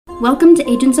Welcome to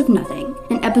Agents of Nothing,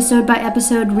 an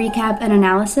episode-by-episode recap and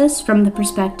analysis from the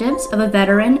perspectives of a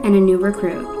veteran and a new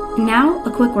recruit. And now,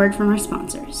 a quick word from our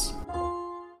sponsors.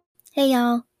 Hey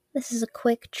y'all, this is a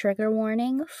quick trigger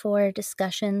warning for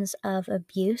discussions of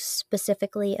abuse,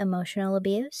 specifically emotional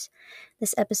abuse.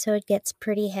 This episode gets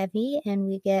pretty heavy and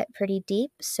we get pretty deep,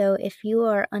 so if you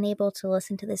are unable to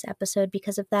listen to this episode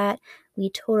because of that, we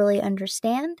totally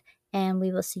understand, and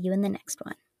we will see you in the next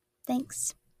one.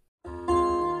 Thanks.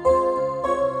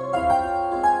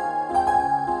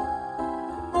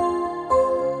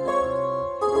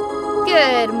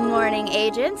 Good morning,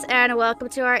 agents, and welcome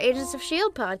to our Agents of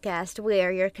S.H.I.E.L.D. podcast. We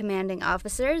are your commanding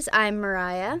officers. I'm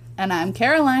Mariah. And I'm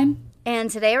Caroline. And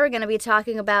today we're going to be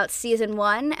talking about Season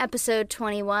 1, Episode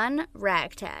 21,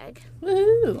 Ragtag.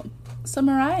 Woohoo! So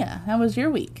Mariah, how was your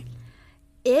week?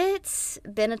 It's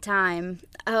been a time.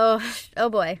 Oh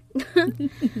boy.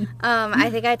 I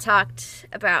think I talked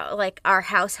about, our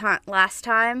house hunt last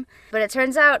time, but it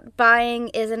turns out buying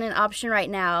isn't an option right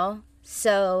now,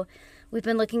 so we've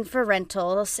been looking for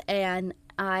rentals, and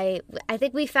I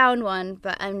think we found one,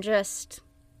 but I'm just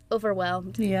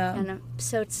overwhelmed. Yeah. And I'm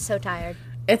so tired.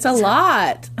 It's a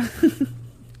lot.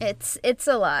 It's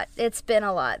a lot. It's been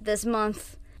a lot. This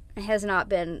month has not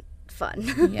been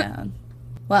fun. Yeah.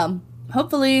 Well,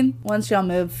 hopefully, once y'all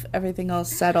move, everything will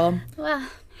settle. Well,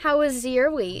 how was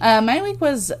your week? My week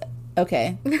was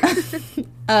okay.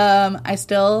 I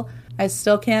still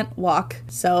can't walk,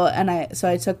 so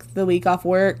I took the week off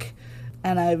work.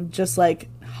 And I'm just,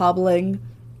 hobbling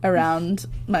around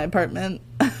my apartment.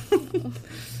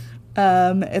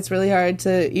 It's really hard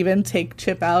to even take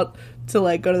Chip out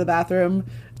to, go to the bathroom.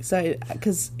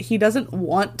 Because he doesn't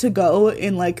want to go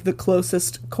in, the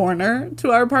closest corner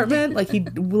to our apartment. He,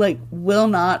 will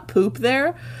not poop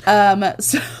there.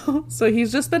 So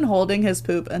he's just been holding his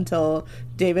poop until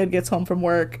David gets home from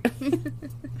work.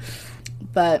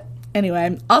 But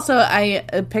anyway, also I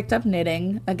picked up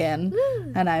knitting again. Woo.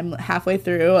 And I'm halfway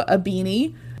through a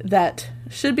beanie that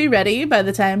should be ready by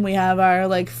the time we have our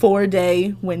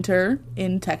 4-day winter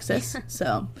in Texas.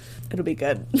 So it'll be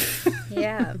good.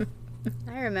 Yeah.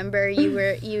 I remember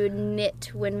you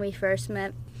knit when we first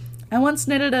met. I once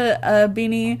knitted a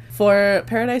beanie for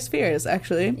Paradise Fears,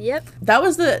 actually. Yep. That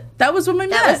was when we met.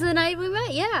 That was the night we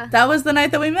met, yeah. That was the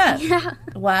night that we met. Yeah.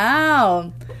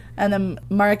 Wow. And then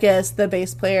Marcus, the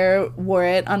bass player, wore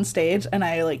it on stage, and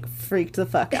I, freaked the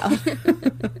fuck out.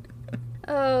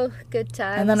 Oh, good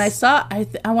times. And then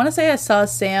I want to say I saw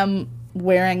Sam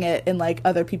wearing it in,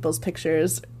 other people's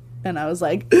pictures, and I was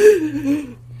like...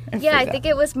 I think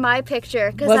it was my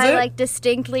picture, because I,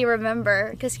 distinctly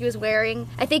remember, because he was wearing...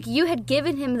 I think you had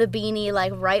given him the beanie,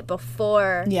 right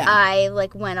before I,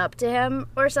 went up to him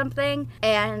or something,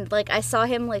 and, I saw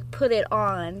him, put it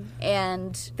on,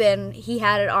 and then he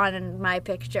had it on in my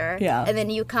picture. Yeah. And then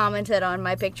you commented on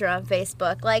my picture on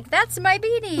Facebook, that's my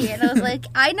beanie! And I was like,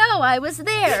 I know, I was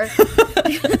there!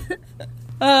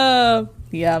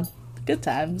 Yeah. Good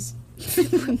times.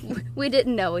 We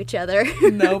didn't know each other.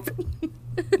 Nope.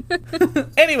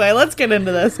 Anyway, let's get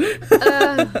into this.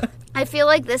 I feel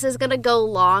like this is gonna go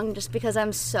long just because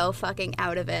I'm so fucking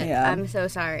out of it. Yeah. I'm so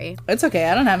sorry. It's okay.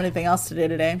 I don't have anything else to do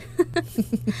today.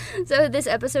 So this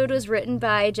episode was written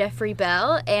by Jeffrey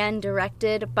Bell and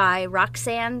directed by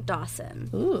Roxanne Dawson.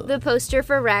 Ooh. The poster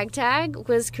for Ragtag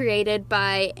was created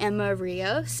by Emma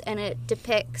Rios, and it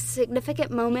depicts significant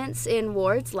moments in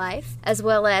Ward's life, as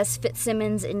well as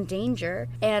Fitzsimmons in danger,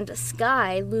 and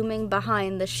Skye looming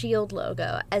behind the S.H.I.E.L.D.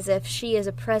 logo, as if she is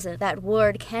a present that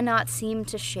Ward cannot seem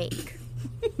to shake.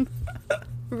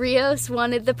 Rios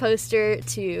wanted the poster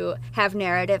to have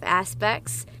narrative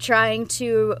aspects, trying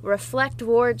to reflect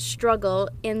Ward's struggle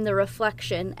in the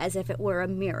reflection as if it were a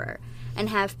mirror, and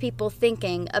have people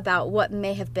thinking about what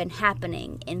may have been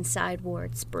happening inside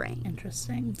Ward's brain.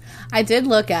 Interesting. I did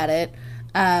look at it.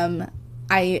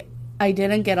 I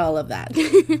didn't get all of that,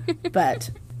 but...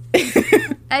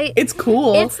 it's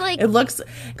cool. It's it looks...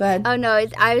 Go ahead. Oh, no,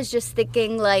 I was just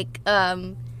thinking,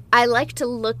 I like to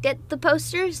look at the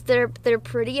posters. They're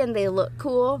pretty and they look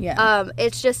cool. Yeah.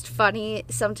 It's just funny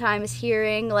sometimes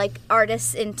hearing,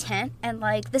 artists' intent and,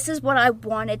 this is what I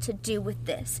wanted to do with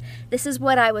this. This is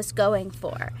what I was going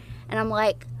for. And I'm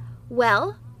like,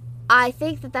 well, I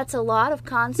think that's a lot of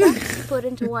concepts to put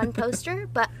into one poster,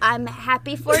 but I'm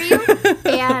happy for you.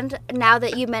 And now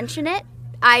that you mention it,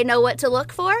 I know what to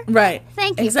look for. Right.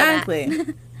 Thank you exactly. for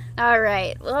that. All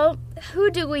right. Well,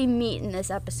 who do we meet in this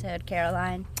episode,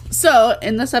 Caroline? So,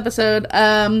 in this episode,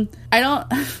 I don't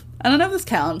know if this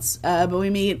counts, but we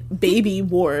meet Baby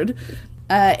Ward.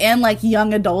 and like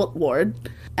young adult Ward.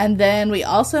 And then we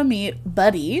also meet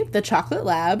Buddy, the chocolate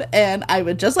lab. And I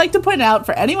would just like to point out,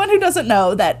 for anyone who doesn't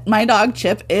know, that my dog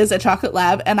Chip is a chocolate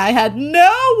lab, and I had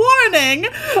no warning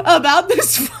about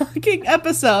this fucking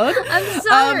episode. I'm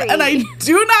sorry. And I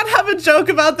do not have a joke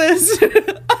about this.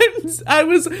 I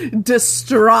was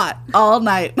distraught all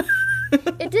night.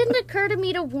 It didn't occur to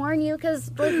me to warn you because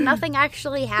like nothing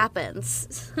actually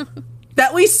happens.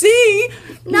 That we see.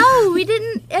 No, we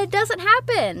didn't. It doesn't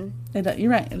happen.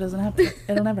 You're right. It doesn't happen.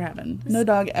 It'll never happen. No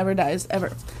dog ever dies,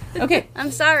 ever. Okay.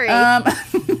 I'm sorry.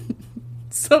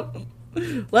 So,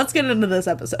 let's get into this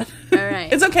episode. All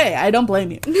right. It's okay. I don't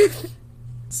blame you.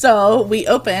 So, we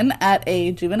open at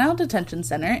a juvenile detention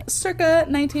center circa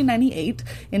 1998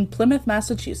 in Plymouth,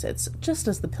 Massachusetts, just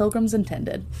as the Pilgrims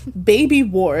intended. Baby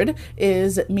Ward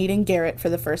is meeting Garrett for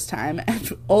the first time,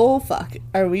 and oh fuck,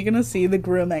 are we gonna see the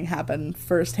grooming happen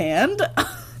firsthand?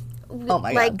 Oh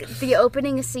my god. Like, the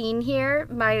opening scene here,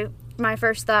 my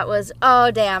first thought was,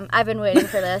 oh, damn, I've been waiting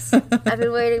for this. I've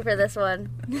been waiting for this one.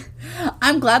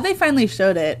 I'm glad they finally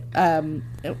showed it.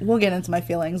 We'll get into my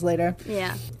feelings later.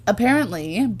 Yeah.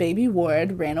 Apparently, Baby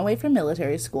Ward ran away from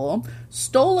military school,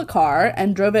 stole a car,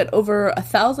 and drove it over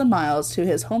 1,000 miles to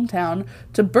his hometown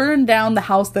to burn down the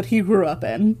house that he grew up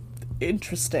in.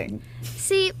 Interesting.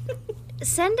 See,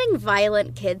 sending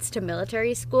violent kids to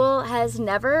military school has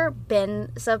never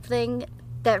been something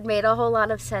that made a whole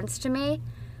lot of sense to me.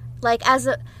 Like,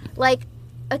 a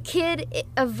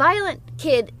violent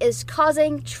kid is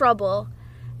causing trouble,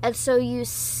 and so you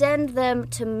send them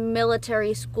to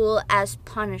military school as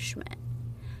punishment.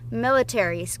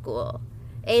 Military school.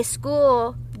 A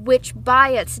school which by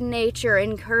its nature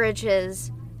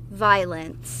encourages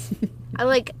violence.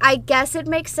 I guess it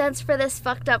makes sense for this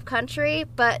fucked up country,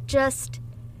 but just,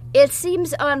 it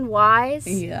seems unwise.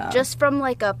 Yeah. Just from,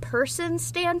 like, a person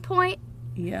standpoint.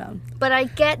 Yeah. But I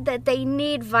get that they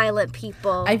need violent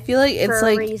people. I feel like it's for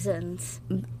like reasons.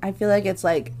 I feel like it's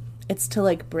to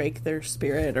like break their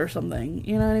spirit or something.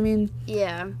 You know what I mean?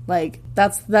 Yeah. Like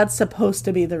that's supposed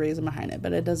to be the reason behind it,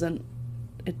 but it doesn't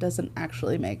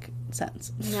actually make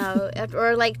sense. No,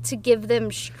 or like to give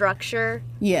them structure.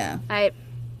 Yeah.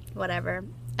 Whatever.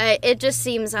 It just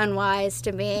seems unwise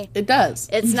to me. It does.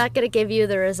 It's not going to give you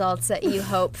the results that you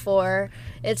hope for.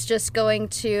 It's just going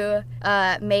to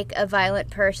make a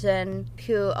violent person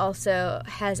who also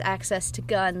has access to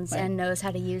guns and knows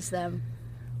how to use them.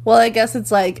 Well, I guess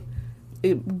it's like,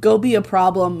 go be a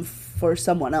problem for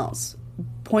someone else.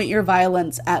 Point your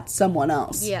violence at someone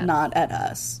else, not at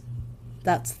us.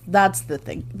 That's the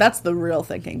thing. That's the real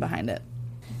thinking behind it.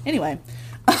 Anyway.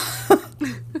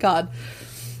 God.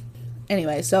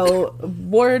 Anyway, so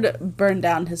Ward burned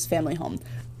down his family home.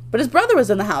 But his brother was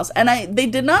in the house, and they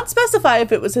did not specify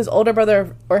if it was his older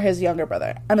brother or his younger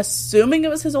brother. I'm assuming it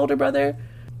was his older brother,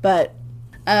 but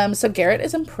so Garrett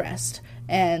is impressed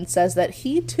and says that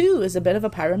he too is a bit of a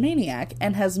pyromaniac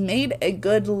and has made a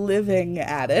good living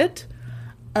at it.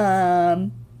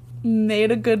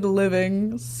 Made a good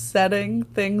living setting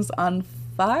things on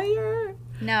fire?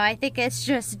 No, I think it's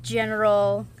just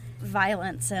general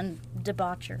violence and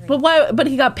debauchery. But why? But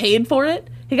he got paid for it?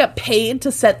 He got paid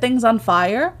to set things on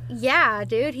fire? Yeah,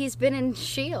 dude, he's been in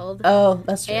S.H.I.E.L.D. Oh,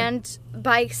 that's true. And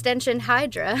by extension,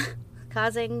 Hydra,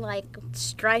 causing, like,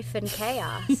 strife and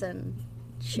chaos and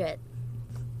shit.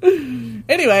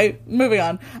 Anyway, moving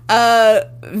on.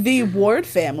 The Ward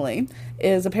family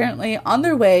is apparently on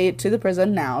their way to the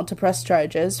prison now to press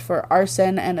charges for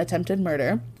arson and attempted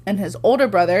murder, and his older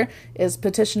brother is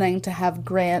petitioning to have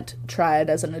Grant tried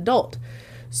as an adult.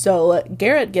 So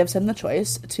Garrett gives him the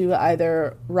choice to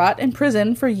either rot in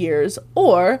prison for years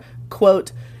or,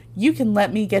 quote, you can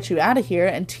let me get you out of here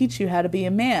and teach you how to be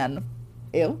a man.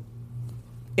 Ew.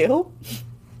 Ew.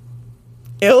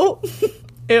 Ew.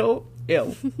 Ew.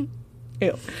 Ew.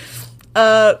 Ew.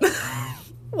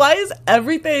 Why is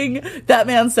everything that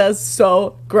man says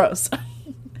so gross?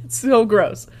 It's so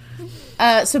gross.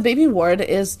 So Baby Ward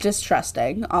is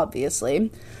distrusting,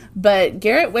 obviously, but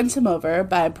Garrett wins him over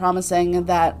by promising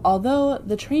that although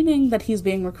the training that he's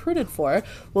being recruited for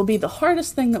will be the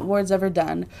hardest thing that Ward's ever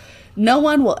done, no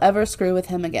one will ever screw with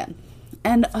him again.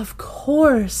 And of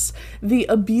course, the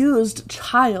abused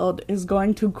child is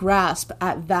going to grasp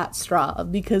at that straw,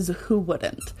 because who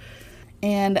wouldn't?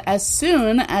 And as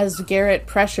soon as Garrett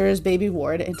pressures Baby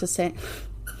Ward into saying,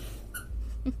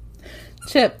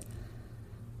 Chip,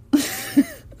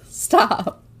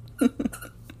 stop.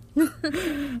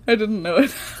 I didn't know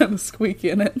it had a squeaky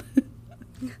in it.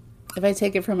 If I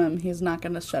take it from him, he's not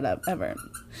going to shut up, ever.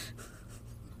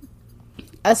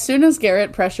 As soon as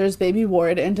Garrett pressures Baby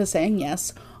Ward into saying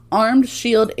yes, armed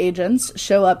S.H.I.E.L.D. agents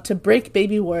show up to break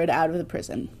Baby Ward out of the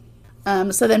prison.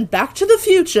 So then back to the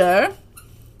future.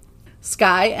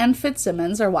 Skye and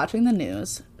Fitzsimmons are watching the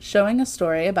news, showing a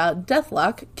story about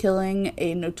Deathlock killing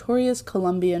a notorious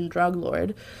Colombian drug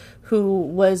lord who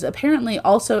was apparently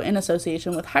also in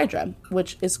association with Hydra,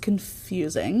 which is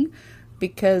confusing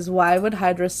because why would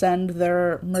Hydra send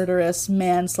their murderous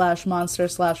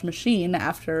man/monster/machine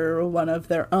after one of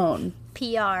their own?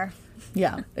 PR.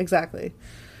 Yeah, exactly.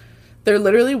 They're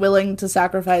literally willing to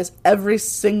sacrifice every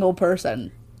single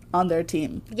person on their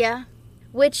team. Yeah.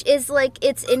 Which is, like,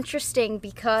 it's interesting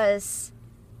because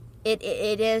it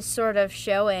is sort of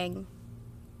showing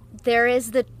there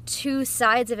is the two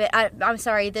sides of it. I'm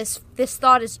sorry, this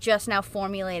thought is just now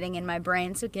formulating in my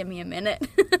brain, so give me a minute.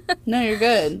 No, you're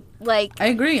good. Like, I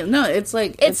agree. No, it's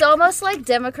like... It's almost like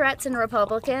Democrats and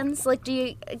Republicans. Like, do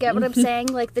you get what I'm saying?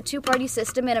 Like, the two-party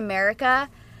system in America,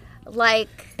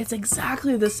 like... It's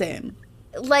exactly the same.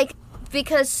 Like,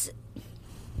 because...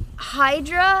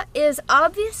 Hydra is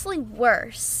obviously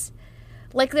worse.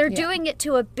 Like, they're doing it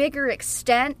to a bigger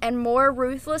extent and more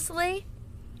ruthlessly.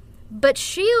 But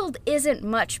S.H.I.E.L.D. isn't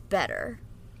much better.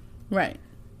 Right.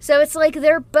 So it's like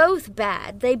they're both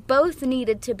bad. They both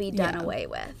needed to be done away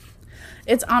with.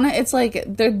 It's like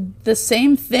they're the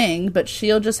same thing, but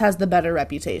S.H.I.E.L.D. just has the better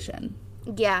reputation.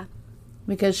 Yeah.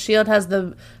 Because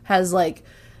S.H.I.E.L.D. has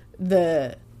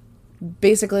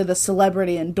basically the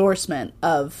celebrity endorsement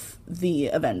of the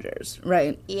Avengers,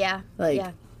 right? Yeah.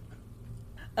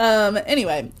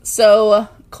 Anyway, so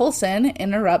Coulson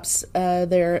interrupts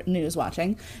their news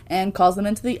watching and calls them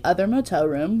into the other motel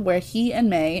room where he and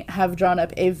May have drawn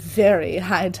up a very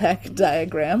high-tech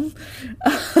diagram.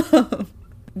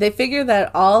 They figure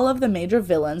that all of the major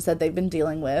villains that they've been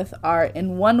dealing with are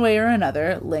in one way or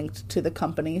another linked to the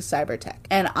company Cybertech.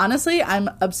 And honestly, I'm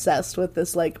obsessed with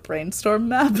this, like, brainstorm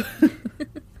map.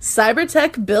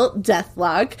 Cybertech built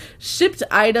Deathlock, shipped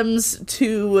items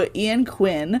to Ian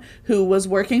Quinn, who was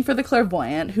working for the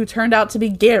Clairvoyant, who turned out to be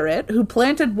Garrett, who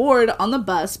planted Ward on the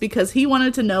bus because he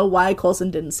wanted to know why Coulson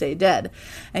didn't stay dead.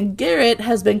 And Garrett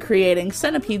has been creating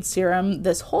centipede serum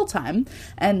this whole time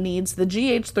and needs the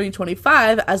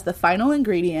GH325 as the final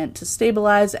ingredient to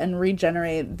stabilize and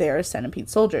regenerate their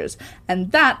centipede soldiers.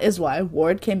 And that is why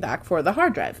Ward came back for the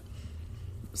hard drive.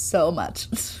 So much.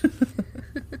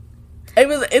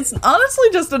 It's honestly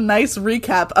just a nice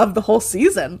recap of the whole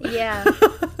season. Yeah.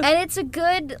 And it's a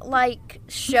good, like,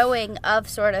 showing of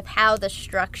sort of how the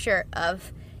structure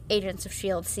of Agents of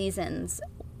S.H.I.E.L.D. seasons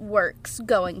works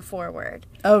going forward.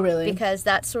 Oh, really? Because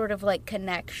that sort of, like,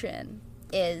 connection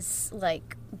is,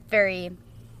 like, very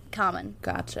common.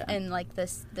 Gotcha. In, like,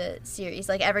 the series.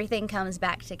 Like, everything comes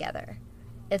back together.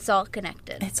 It's all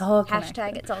connected. It's all connected.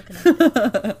 Hashtag it's all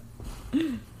connected.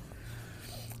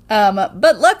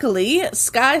 But luckily,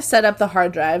 Skye set up the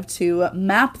hard drive to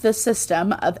map the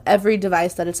system of every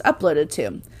device that it's uploaded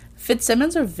to.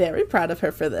 Fitzsimmons are very proud of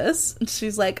her for this.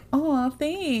 She's like, "Oh,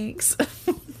 thanks."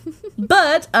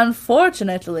 But,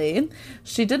 unfortunately,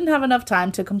 she didn't have enough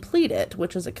time to complete it,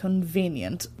 which is a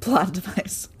convenient plot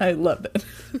device. I love it.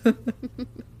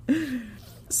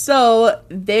 So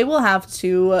they will have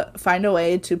to find a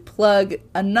way to plug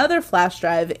another flash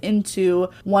drive into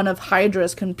one of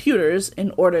Hydra's computers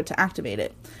in order to activate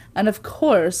it. And of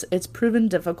course, it's proven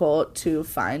difficult to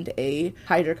find a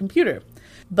Hydra computer.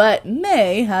 But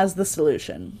May has the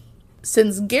solution.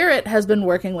 Since Garrett has been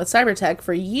working with Cybertech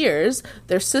for years,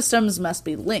 their systems must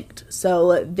be linked,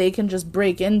 so they can just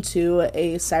break into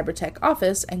a Cybertech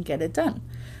office and get it done.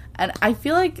 And I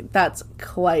feel like that's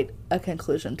quite a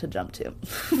conclusion to jump to.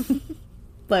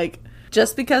 Like,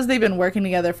 just because they've been working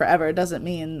together forever doesn't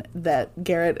mean that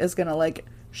Garrett is going to, like,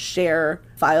 share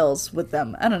files with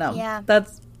them. I don't know. Yeah.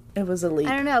 It was a leap.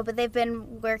 I don't know, but they've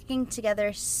been working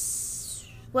together,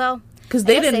 well... Because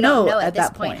they didn't know at this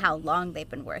that point how long they've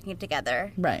been working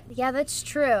together. Right. Yeah, that's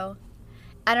true.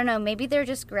 I don't know, maybe they're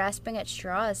just grasping at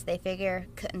straws. They figure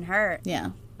couldn't hurt. Yeah.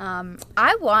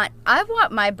 I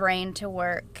want my brain to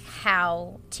work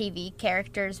how TV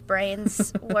characters'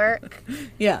 brains work.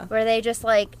 Yeah. Where they just,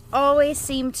 like, always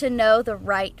seem to know the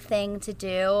right thing to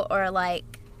do, or,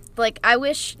 like, I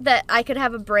wish that I could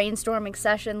have a brainstorming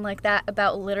session like that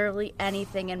about literally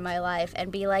anything in my life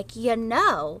and be like,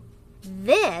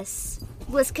 this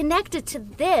was connected to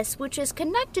this, which is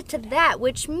connected to that,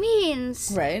 which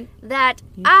means that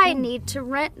I need to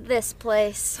rent this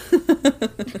place.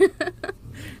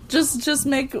 Just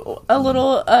make a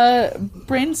little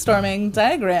brainstorming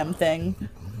diagram thing.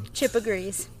 Chip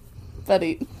agrees.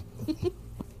 Buddy,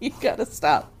 you gotta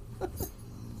stop.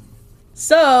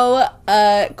 So,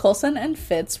 Coulson and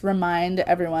Fitz remind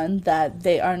everyone that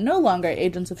they are no longer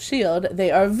agents of S.H.I.E.L.D., they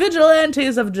are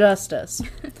vigilantes of justice.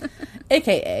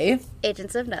 AKA...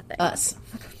 Agents of Nothing. Us.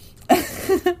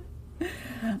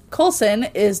 Coulson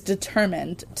is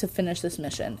determined to finish this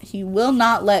mission. He will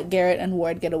not let Garrett and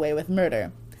Ward get away with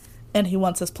murder. And he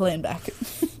wants his plane back.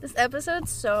 This episode's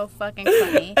so fucking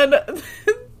funny. And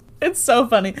it's so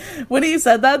funny. When he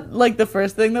said that, like, the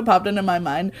first thing that popped into my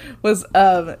mind was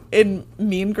in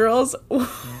Mean Girls,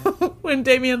 when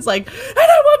Damien's like, and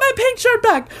I want my pink shirt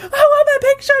back! I want my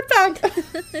pink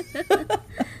shirt back!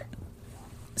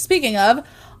 Speaking of,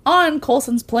 on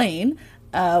Coulson's plane,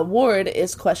 Ward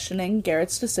is questioning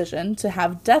Garrett's decision to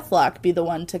have Deathlock be the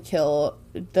one to kill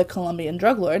the Colombian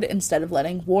drug lord instead of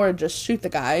letting Ward just shoot the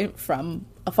guy from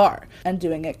afar and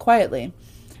doing it quietly.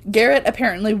 Garrett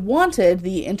apparently wanted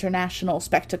the international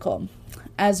spectacle.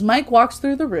 As Mike walks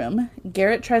through the room,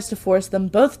 Garrett tries to force them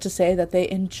both to say that they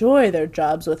enjoy their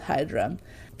jobs with Hydra.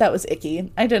 That was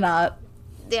icky. I did not.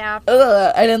 Yeah.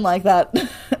 I didn't like that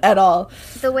at all.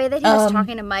 The way that he was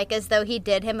talking to Mike as though he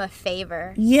did him a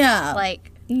favor. Yeah.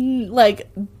 Like,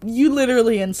 you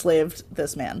literally enslaved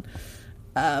this man.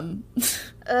 it's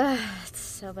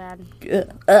so bad.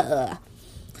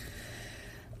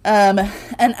 And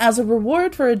as a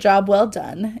reward for a job well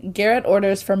done, Garrett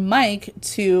orders for Mike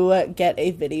to get a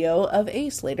video of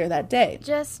Ace later that day.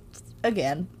 Just...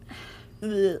 Again.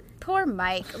 Poor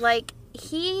Mike. Like,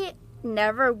 he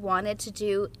never wanted to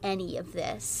do any of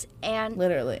this. And...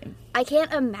 Literally. I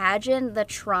can't imagine the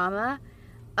trauma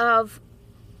of...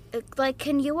 Like,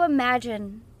 can you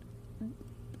imagine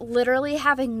literally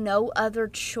having no other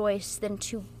choice than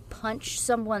to punch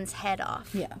someone's head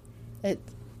off? Yeah.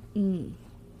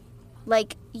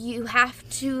 Like, you have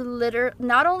to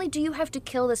not only do you have to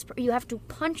kill this, you have to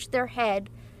punch their head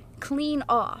clean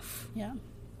off. Yeah.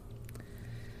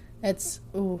 It's,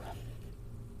 ooh.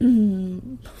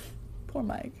 Poor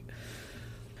Mike.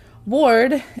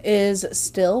 Ward is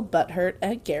still butthurt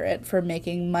at Garrett for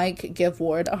making Mike give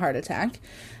Ward a heart attack.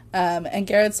 And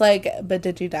Garrett's like, but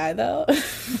did you die, though?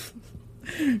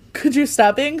 Could you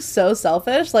stop being so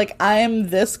selfish? Like, I'm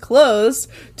this close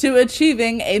to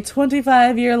achieving a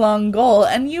 25-year-long goal,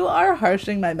 and you are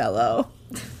harshing my mellow.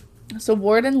 So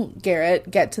Ward and Garrett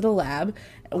get to the lab,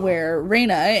 where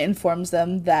Reyna informs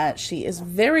them that she is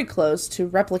very close to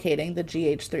replicating the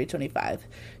GH325.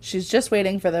 She's just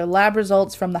waiting for their lab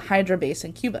results from the Hydra base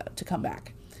in Cuba to come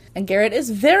back. And Garrett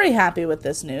is very happy with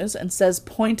this news and says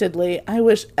pointedly, I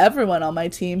wish everyone on my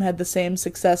team had the same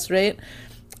success rate.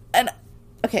 And,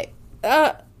 okay,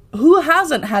 who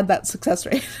hasn't had that success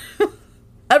rate?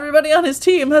 Everybody on his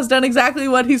team has done exactly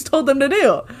what he's told them to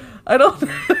do. I don't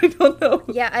know.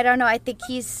 Yeah, I don't know. I think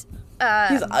he's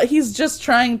just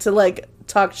trying to, like,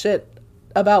 talk shit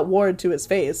about Ward to his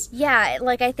face. Yeah,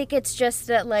 like, I think it's just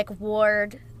that, like,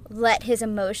 Ward let his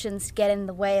emotions get in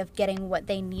the way of getting what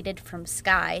they needed from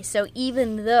Skye. So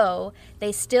even though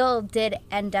they still did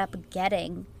end up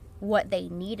getting what they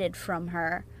needed from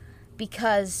her,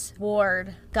 because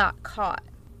Ward got caught,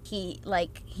 he's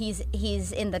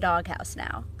in the doghouse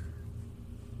now.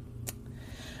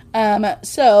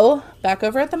 So back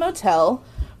over at the motel,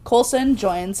 Coulson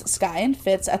joins Skye and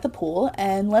Fitz at the pool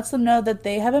and lets them know that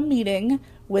they have a meeting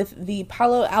with the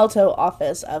Palo Alto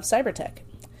office of Cybertech.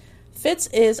 Fitz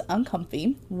is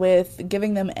uncomfy with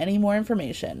giving them any more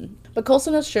information, but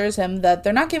Coulson assures him that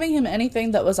they're not giving him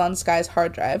anything that was on Skye's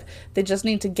hard drive. They just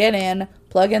need to get in,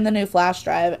 plug in the new flash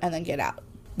drive, and then get out.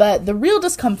 But the real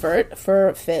discomfort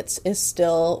for Fitz is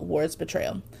still Ward's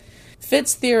betrayal.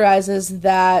 Fitz theorizes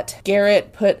that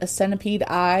Garrett put a centipede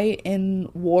eye in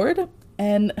Ward,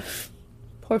 and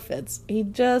poor Fitz, he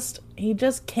just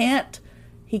can't,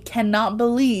 he cannot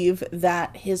believe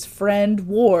that his friend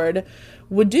Ward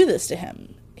would do this to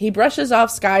him. He brushes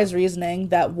off Skye's reasoning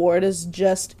that Ward is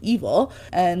just evil,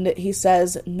 and he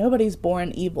says, nobody's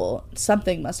born evil.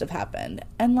 Something must have happened.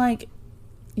 And, like,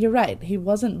 you're right, he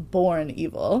wasn't born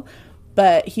evil,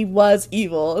 but he was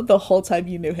evil the whole time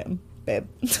you knew him, babe.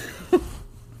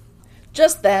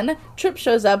 Just then, Tripp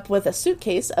shows up with a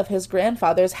suitcase of his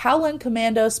grandfather's Howland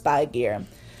Commando spy gear.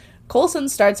 Coulson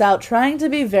starts out trying to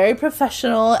be very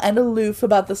professional and aloof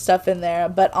about the stuff in there,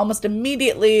 but almost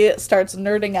immediately starts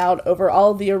nerding out over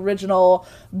all the original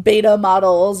beta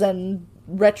models and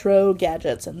retro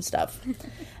gadgets and stuff.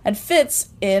 And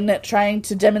Fitz, in trying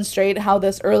to demonstrate how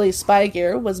this early spy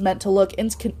gear was meant to look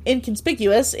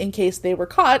inconspicuous in case they were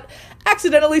caught,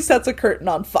 accidentally sets a curtain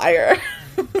on fire.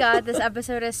 God, this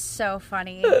episode is so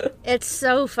funny. It's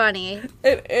so funny.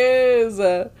 It is.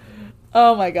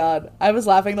 Oh my god. I was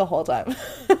laughing the whole time.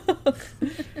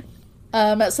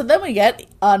 So then we get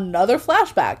another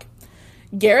flashback.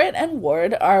 Garrett and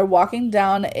Ward are walking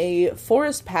down a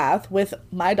forest path with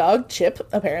my dog, Chip,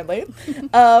 apparently.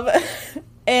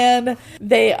 And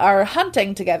they are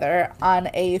hunting together on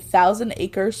a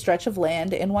 1,000-acre stretch of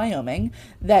land in Wyoming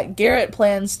that Garrett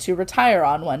plans to retire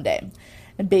on one day.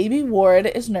 And baby Ward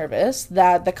is nervous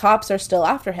that the cops are still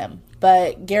after him,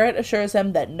 but Garrett assures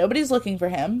him that nobody's looking for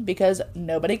him because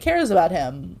nobody cares about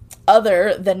him,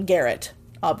 other than Garrett,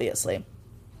 obviously.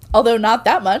 Although not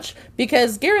that much,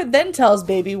 because Garrett then tells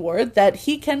baby Ward that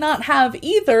he cannot have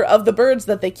either of the birds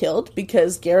that they killed,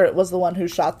 because Garrett was the one who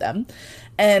shot them.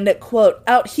 And, quote,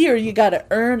 out here you gotta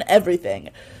earn everything.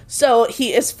 So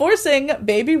he is forcing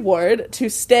baby Ward to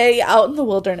stay out in the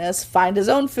wilderness, find his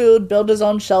own food, build his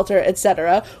own shelter,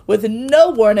 etc., with no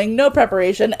warning, no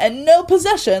preparation, and no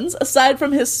possessions aside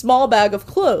from his small bag of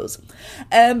clothes.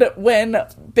 And when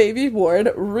baby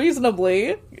Ward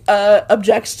reasonably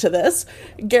objects to this,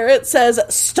 Garrett says,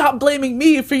 "Stop blaming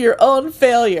me for your own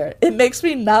failure. It makes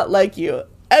me not like you."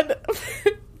 And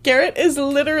Garrett is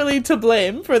literally to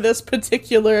blame for this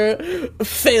particular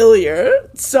failure.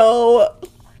 So,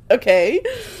 okay.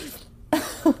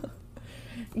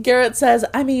 Garrett says,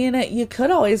 I mean, you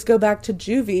could always go back to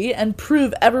juvie and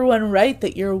prove everyone right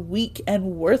that you're weak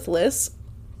and worthless.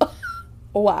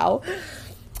 Wow.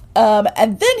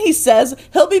 And then he says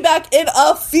he'll be back in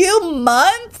a few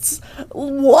months?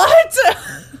 What?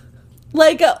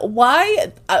 Like,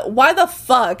 why the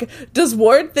fuck does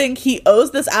Ward think he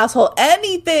owes this asshole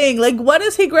anything? Like, what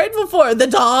is he grateful for? The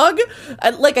dog?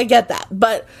 I get that.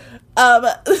 But,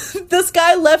 this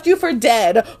guy left you for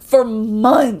dead for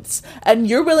months, and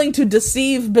you're willing to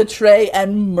deceive, betray,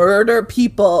 and murder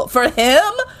people for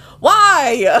him?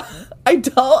 Why? I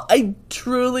don't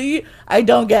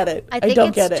get it. I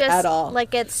don't get it at all.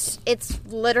 Like, it's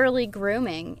literally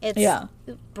grooming. It's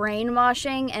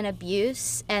brainwashing and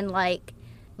abuse and like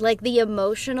the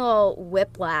emotional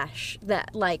whiplash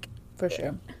that, like, for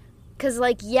sure. Because,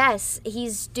 like, yes,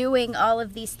 he's doing all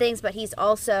of these things, but he's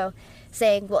also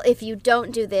saying, well, if you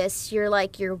don't do this,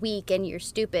 you're weak and you're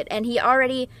stupid. And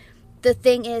the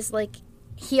thing is, like,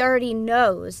 he already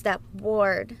knows that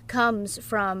Ward comes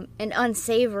from an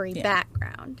unsavory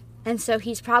background. And so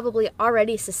he's probably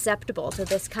already susceptible to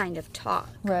this kind of talk.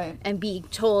 Right. And being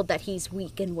told that he's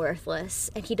weak and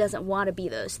worthless. And he doesn't want to be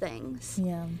those things.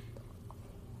 Yeah.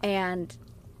 And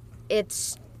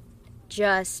it's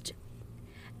just...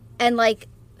 And, like,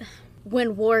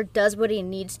 when Ward does what he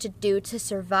needs to do to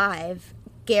survive,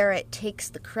 Garrett takes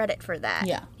the credit for that.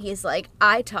 Yeah. He's like,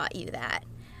 I taught you that.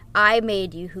 I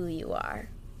made you who you are.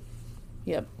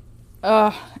 Yep.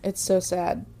 Ugh, it's so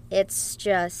sad. It's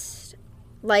just,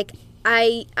 like,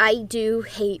 I do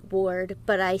hate Ward,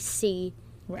 but I see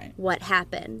what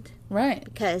happened. Right.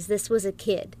 Because this was a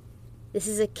kid. This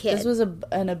is a kid. This was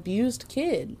an abused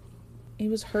kid. He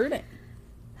was hurting.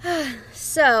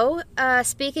 So,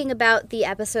 speaking about the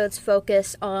episode's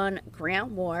focus on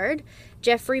Grant Ward,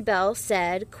 Jeffrey Bell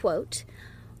said, quote,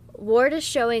 Ward is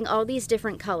showing all these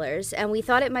different colors, and we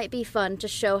thought it might be fun to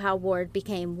show how Ward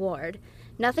became Ward.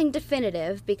 Nothing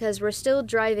definitive, because we're still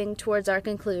driving towards our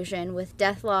conclusion with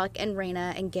Deathlock and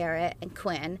Raina and Garrett and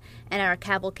Quinn and our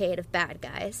cavalcade of bad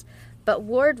guys. But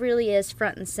Ward really is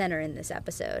front and center in this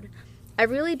episode. I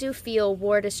really do feel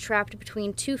Ward is trapped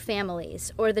between two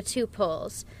families, or the two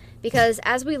poles, because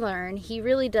as we learn, he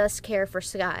really does care for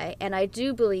Skye, and I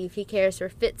do believe he cares for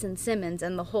Fitz and Simmons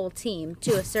and the whole team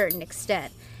to a certain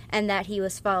extent, and that he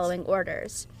was following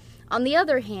orders. On the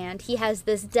other hand, he has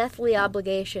this deathly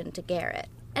obligation to Garrett.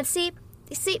 And see,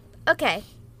 okay,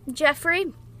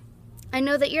 Jeffrey, I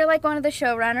know that you're like one of the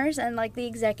showrunners and like the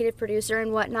executive producer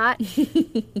and whatnot,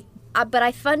 but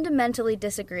I fundamentally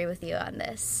disagree with you on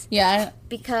this. Yeah.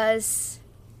 Because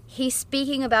he's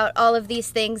speaking about all of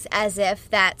these things as if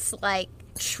that's, like,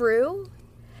 true.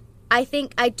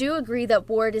 I do agree that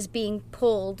Ward is being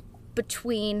pulled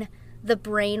between the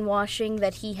brainwashing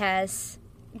that he has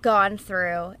gone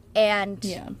through and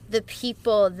the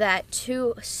people that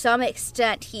to some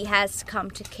extent he has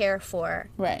come to care for.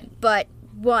 Right. But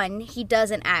one, he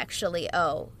doesn't actually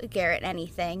owe Garrett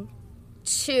anything.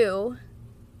 Two,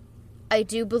 I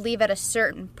do believe at a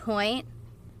certain point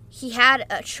he had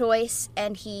a choice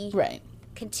and he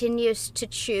continues to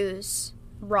choose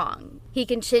wrong. He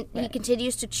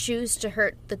continues to choose to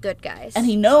hurt the good guys. And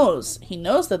he knows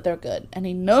that they're good, and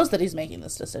he knows that he's making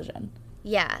this decision.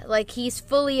 Yeah, like he's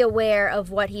fully aware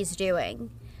of what he's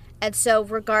doing. And so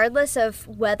regardless of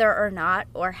whether or not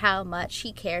or how much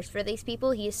he cares for these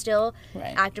people, he's still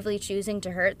actively choosing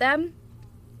to hurt them,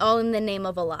 all in the name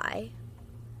of a lie.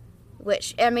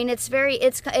 Which, I mean, it's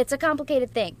a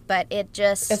complicated thing, but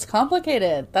it's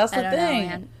complicated. That's the thing.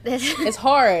 Know, man. It's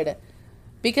hard.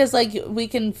 Because, like, we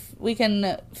can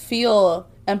feel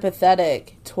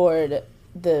empathetic toward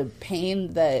the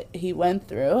pain that he went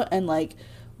through and, like,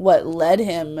 what led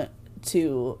him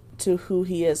to who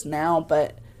he is now,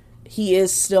 but he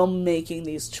is still making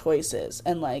these choices.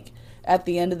 And, like, at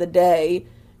the end of the day,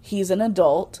 he's an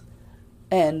adult,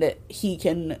 and he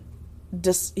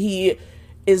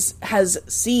has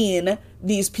seen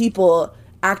these people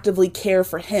actively care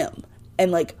for him,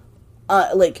 and, like,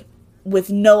 with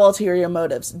no ulterior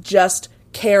motives, just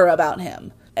care about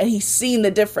him. And he's seen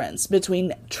the difference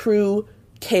between true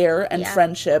care and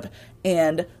friendship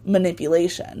and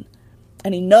manipulation.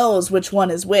 And he knows which one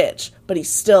is which, but he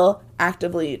still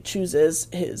actively chooses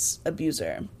his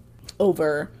abuser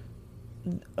over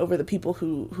the people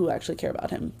who actually care about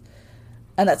him.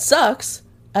 And that sucks.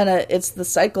 And it's the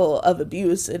cycle of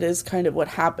abuse. It is kind of what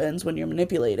happens when you're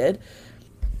manipulated.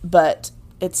 But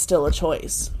it's still a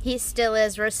choice. He still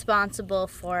is responsible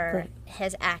for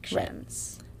his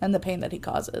actions. Right. And the pain that he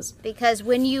causes. Because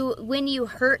when you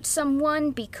hurt someone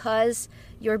because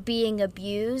you're being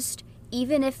abused,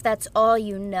 even if that's all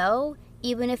you know,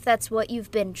 even if that's what you've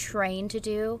been trained to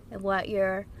do and what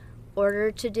you're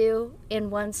ordered to do in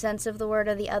one sense of the word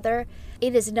or the other,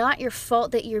 it is not your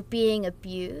fault that you're being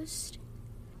abused.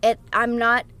 I'm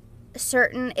not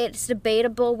certain, it's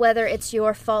debatable whether it's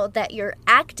your fault that you're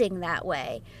acting that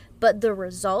way, but the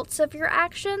results of your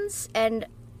actions and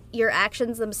your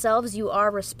actions themselves, you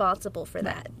are responsible for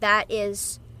that. Right. That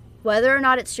is, whether or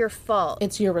not it's your fault,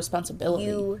 it's your responsibility.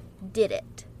 You did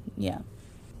it. Yeah.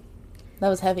 That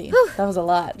was heavy. Whew. That was a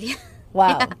lot.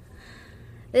 Wow. Yeah.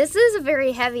 This is a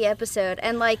very heavy episode,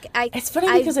 and, like, it's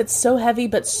funny because it's so heavy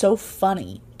but so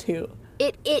funny too.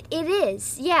 It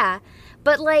is, yeah.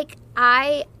 But, like,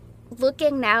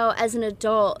 looking now as an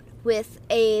adult with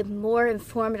a more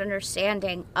informed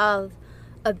understanding of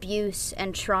abuse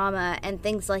and trauma and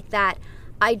things like that,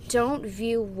 I don't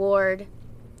view Ward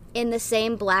in the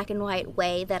same black and white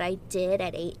way that I did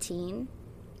at 18.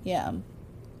 Yeah.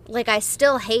 Like, I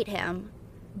still hate him,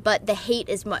 but the hate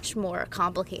is much more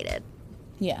complicated.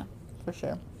 Yeah, for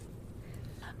sure.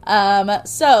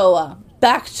 So,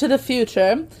 Back to the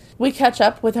Future. We catch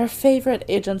up with our favorite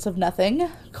agents of nothing,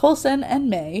 Coulson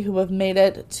and May, who have made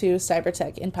it to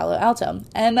Cybertech in Palo Alto.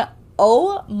 And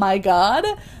oh my god,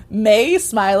 May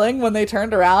smiling when they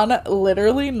turned around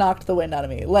literally knocked the wind out of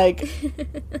me. Like,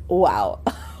 wow.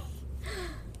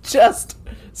 Just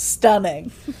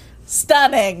stunning.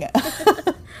 Stunning.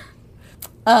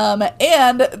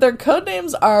 And their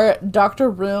codenames are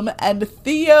Dr. Room and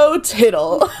Theo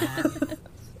Tittle.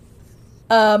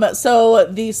 So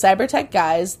the Cybertech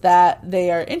guys that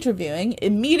they are interviewing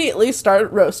immediately start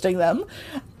roasting them,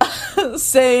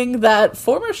 saying that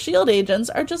former S.H.I.E.L.D. agents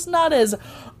are just not as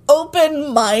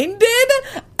open-minded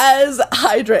as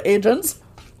Hydra agents.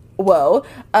 Whoa.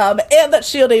 And that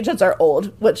S.H.I.E.L.D. agents are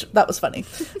old, which, that was funny.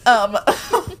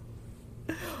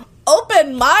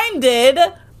 Open-minded?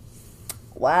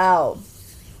 Wow.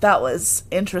 That was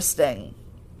interesting.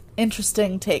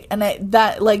 Interesting take. And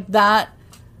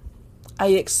I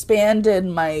expanded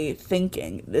my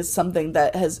thinking is something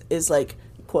that is like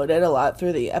quoted a lot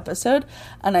through the episode,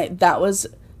 and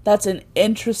that's an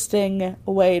interesting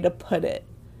way to put it,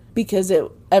 because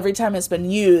every time it's been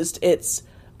used,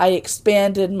 I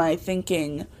expanded my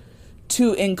thinking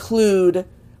to include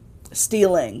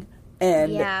stealing.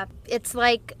 And yeah, it's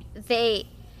like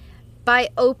by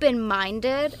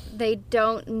open-minded, they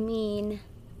don't mean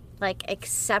like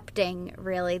accepting,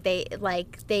 really.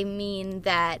 They mean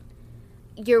that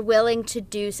you're willing to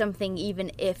do something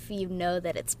even if you know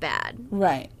that it's bad.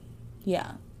 Right.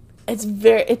 Yeah. It's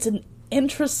an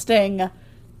interesting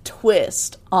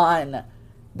twist on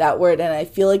that word, and I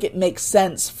feel like it makes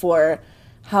sense for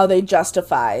how they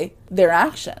justify their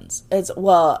actions. It's,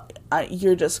 well,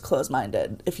 you're just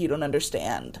closed-minded if you don't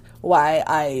understand why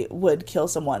I would kill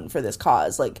someone for this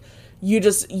cause. Like, you're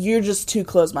just too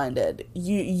closed-minded.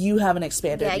 You haven't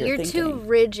expanded your thinking. Yeah, you're too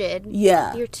rigid.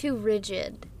 Yeah. You're too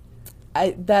rigid.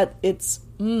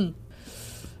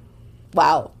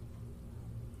 Wow.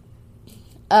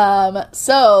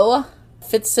 So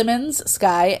Fitzsimmons,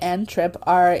 Skye, and Trip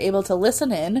are able to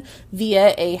listen in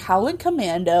via a Howling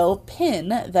Commando pin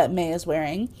that May is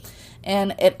wearing,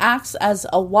 and it acts as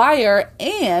a wire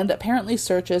and apparently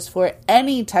searches for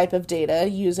any type of data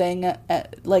using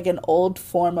like an old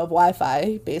form of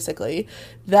Wi-Fi, basically,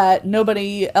 that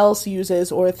nobody else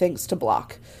uses or thinks to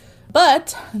block.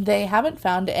 But they haven't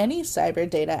found any cyber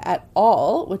data at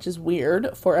all, which is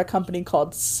weird for a company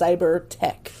called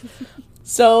Cybertech.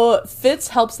 So Fitz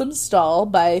helps them stall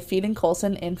by feeding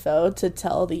Coulson info to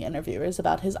tell the interviewers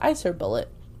about his ICER bullet.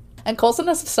 And Coulson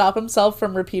has to stop himself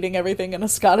from repeating everything in a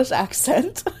Scottish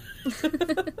accent.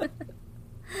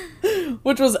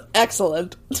 Which was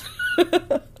excellent.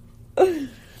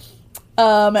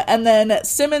 And then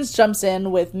Simmons jumps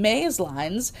in with May's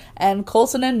lines, and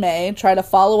Coulson and May try to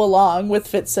follow along with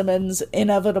Fitzsimmons'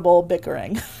 inevitable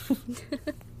bickering.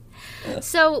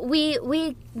 So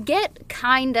we get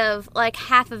kind of like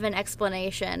half of an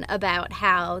explanation about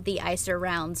how the ICER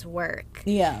rounds work.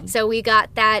 Yeah. So we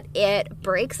got that it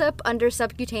breaks up under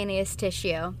subcutaneous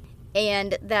tissue,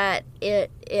 and that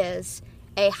it is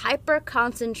a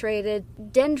hyper-concentrated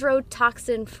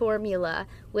dendrotoxin formula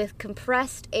with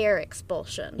compressed air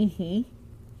expulsion. Mm-hmm.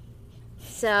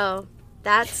 So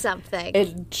that's something.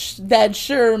 That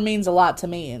sure means a lot to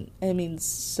me. It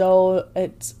means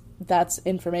that's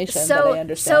information that I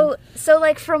understand. So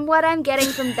like from what I'm getting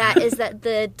from that is that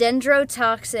the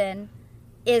dendrotoxin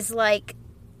is like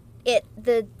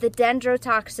the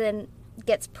dendrotoxin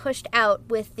gets pushed out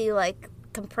with the like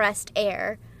compressed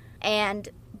air, and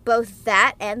both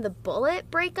that and the bullet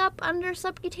break up under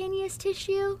subcutaneous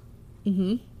tissue.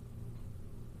 Mm-hmm.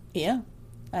 Yeah,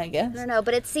 I guess. I don't know,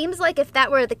 but it seems like if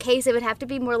that were the case, it would have to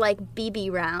be more like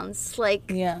BB rounds. Like,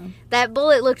 yeah, that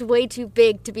bullet looked way too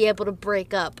big to be able to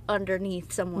break up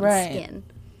underneath someone's skin.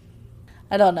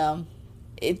 I don't know.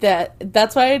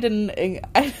 That's why I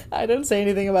didn't say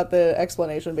anything about the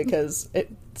explanation, because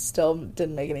it still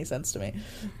didn't make any sense to me.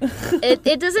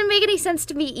 It doesn't make any sense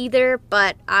to me either,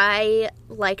 but I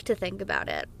like to think about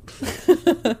it.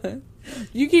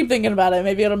 You keep thinking about it.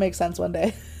 Maybe it'll make sense one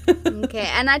day. Okay,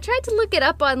 and I tried to look it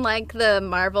up on like the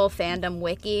Marvel fandom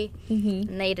wiki, mm-hmm.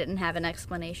 and they didn't have an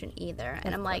explanation either.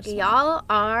 And I'm like, y'all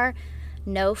are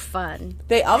no fun.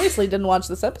 They obviously didn't watch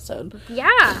this episode.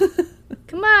 Yeah.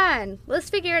 Come on, let's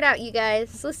figure it out, you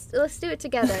guys. Let's do it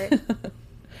together.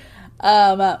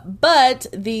 But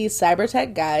the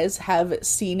Cybertech guys have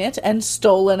seen it and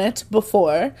stolen it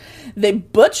before. They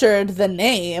butchered the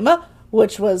name,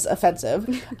 which was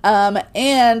offensive,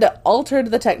 and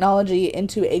altered the technology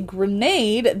into a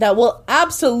grenade that will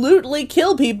absolutely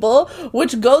kill people,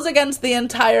 which goes against the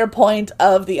entire point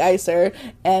of the ICER.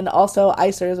 And also,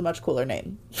 ICER is a much cooler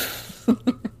name.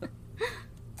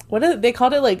 They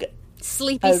called it like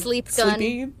Sleepy Sleep Gun.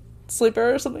 Sleepy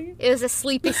Sleeper or something? It was a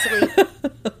Sleepy Sleep.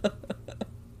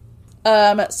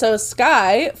 So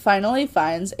Skye finally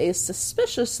finds a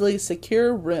suspiciously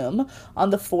secure room on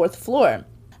the 4th floor.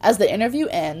 As the interview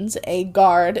ends, a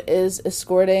guard is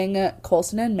escorting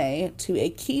Coulson and May to a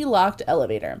key-locked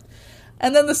elevator.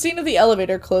 And then the scene of the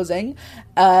elevator closing,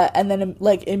 and then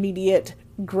like immediate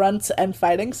grunts and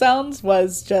fighting sounds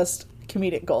was just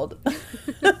comedic gold.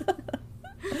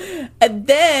 And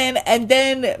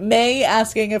then May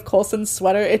asking if Coulson's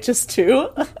sweater itches too.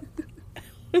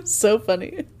 It's so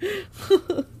funny.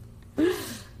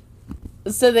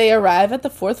 So they arrive at the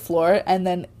 4th floor and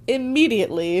then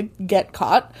immediately get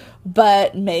caught,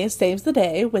 but May saves the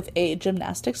day with a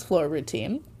gymnastics floor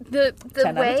routine. The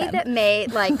way that May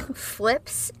like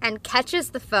flips and catches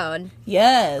the phone.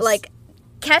 Yes. Like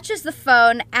catches the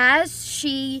phone as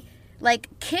she like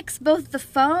kicks both the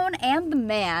phone and the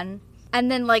man, and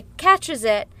then like catches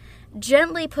it,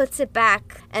 gently puts it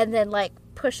back, and then like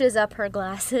pushes up her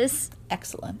glasses.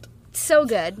 Excellent. So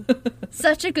good.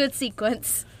 Such a good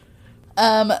sequence.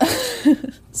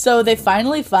 So they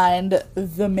finally find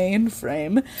the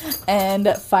mainframe and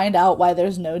find out why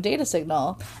there's no data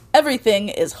signal. Everything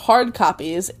is hard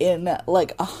copies in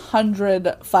like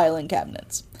 100 filing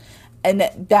cabinets. And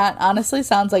that honestly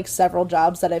sounds like several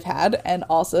jobs that I've had, and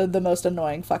also the most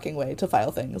annoying fucking way to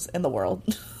file things in the world.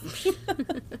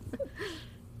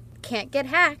 Can't get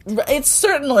hacked. It's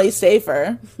certainly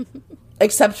safer,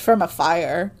 except from a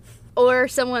fire. Or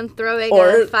someone throwing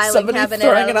a filing cabinet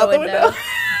out the window.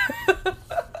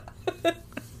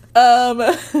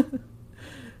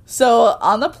 So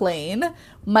on the plane,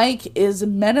 Mike is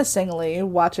menacingly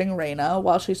watching Raina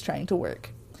while she's trying to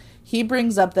work. He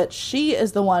brings up that she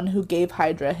is the one who gave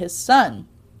Hydra his son.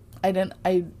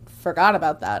 I forgot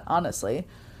about that, honestly.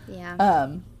 Yeah.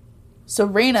 So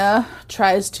Raina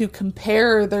tries to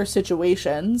compare their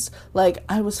situations, like,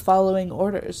 I was following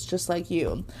orders just like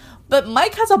you. But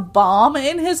Mike has a bomb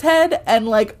in his head, and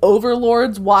like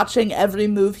overlords watching every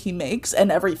move he makes and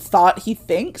every thought he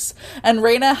thinks, and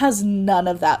Raina has none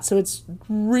of that. So it's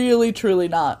really truly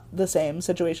not the same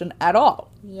situation at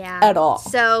all. Yeah. At all.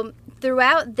 So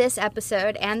throughout this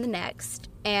episode and the next,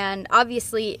 and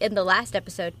obviously in the last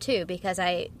episode too, because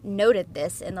I noted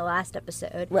this in the last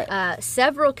episode, right.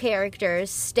 Several characters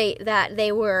state that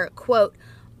they were, quote,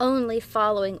 only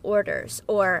following orders,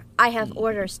 or I have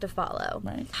orders to follow.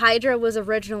 Right. Hydra was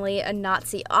originally a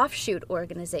Nazi offshoot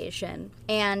organization,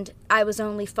 and I was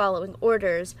only following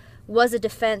orders was a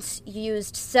defense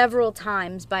used several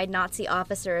times by Nazi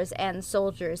officers and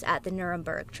soldiers at the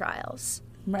Nuremberg trials.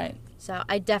 Right. So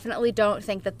I definitely don't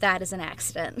think that that is an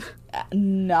accident.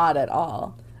 Not at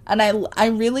all. And I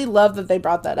really love that they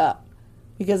brought that up,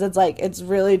 because it's like, it's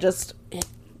really just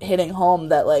hitting home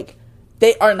that, like,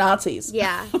 they are Nazis.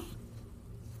 Yeah.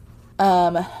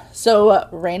 So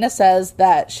Raina says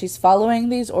that she's following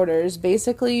these orders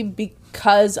basically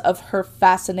because of her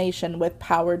fascination with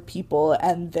powered people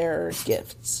and their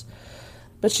gifts.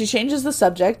 But she changes the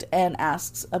subject and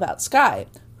asks about Skye,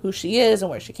 who she is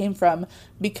and where she came from,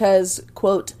 because,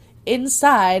 quote,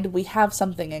 inside we have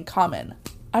something in common.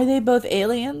 Are they both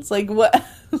aliens? Like, what?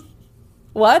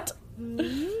 What?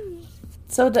 Mm-hmm.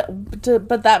 So,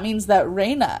 but that means that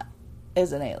Raina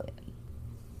is an alien.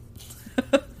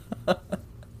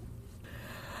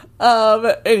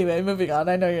 Anyway, moving on.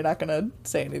 I know you're not gonna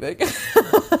say anything.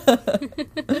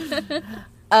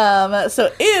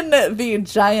 So in the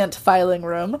giant filing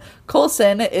room,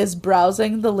 Coulson is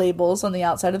browsing the labels on the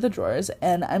outside of the drawers,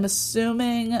 and I'm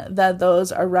assuming that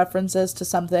those are references to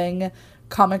something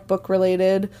comic book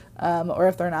related, or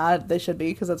if they're not, they should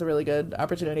be, because that's a really good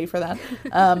opportunity for that.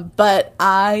 But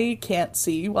I can't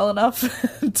see well enough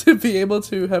to be able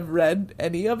to have read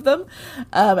any of them,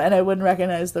 and I wouldn't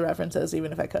recognize the references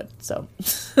even if I could. So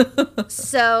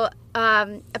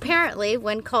Apparently,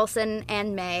 when Coulson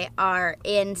and May are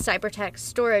in Cybertech's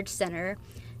storage center,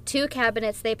 two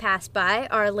cabinets they pass by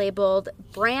are labeled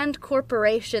Brand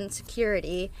Corporation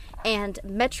Security and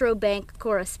Metro Bank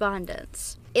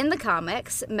Correspondence. In the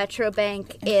comics, Metro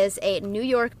Bank is a New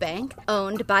York bank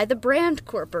owned by the Brand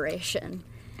Corporation,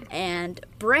 and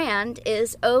Brand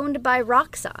is owned by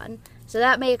Roxxon. So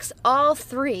that makes all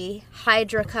three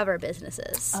Hydra cover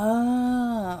businesses.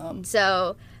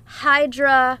 So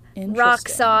Hydra,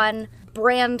 Roxxon,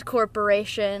 Brand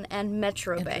Corporation, and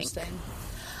Metro Bank.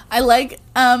 I like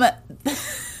I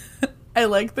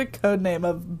like the code name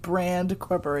of Brand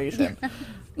Corporation.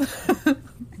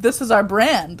 This is our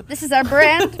brand. This is our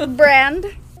brand.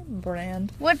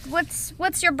 Brand.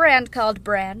 What's your brand called?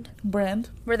 Brand.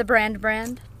 We're the brand.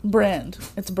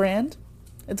 It's a brand.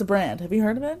 It's a brand. Have you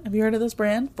heard of it? Have you heard of this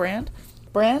brand? Brand.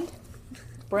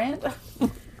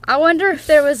 I wonder if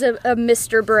there was a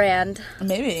Mr. Brand.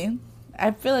 Maybe.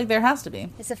 I feel like there has to be.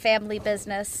 It's a family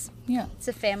business. Yeah. It's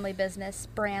a family business.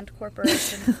 Brand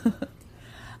Corporation.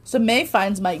 So May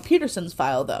finds Mike Peterson's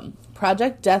file, though.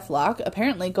 Project Deathlock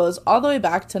apparently goes all the way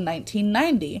back to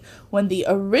 1990, when the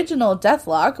original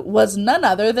Deathlock was none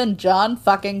other than John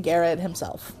fucking Garrett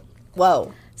himself.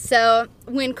 Whoa. So,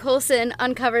 when Coulson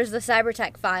uncovers the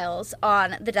Cybertech files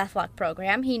on the Deathlock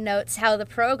program, he notes how the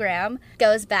program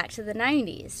goes back to the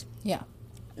 90s. Yeah.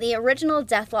 The original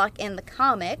Deathlock in the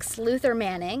comics, Luther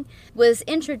Manning, was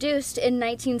introduced in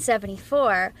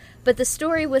 1974, but the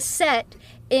story was set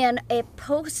in a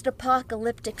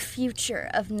post-apocalyptic future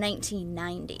of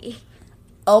 1990.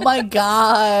 Oh my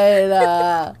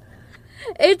god.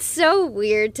 It's so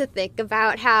weird to think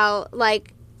about how,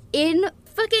 like, in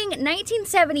fucking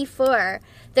 1974,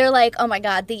 they're like, oh my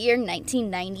god, the year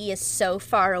 1990 is so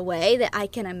far away that I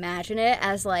can imagine it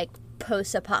as, like,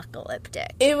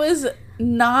 post-apocalyptic. It was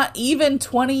not even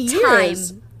 20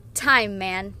 years. Time,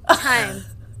 man. Time.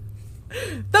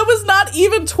 That was not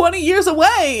even 20 years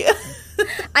away.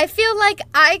 I feel like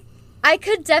I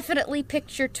could definitely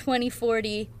picture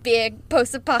 2040 being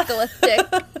post-apocalyptic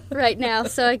right now,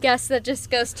 so I guess that just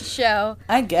goes to show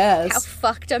I guess how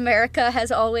fucked America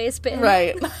has always been.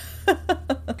 Right.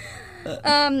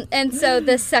 And so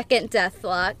the second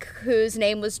Deathlock, whose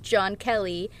name was John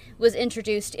Kelly, was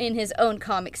introduced in his own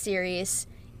comic series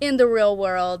in the real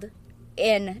world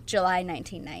in July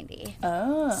 1990.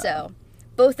 Oh. So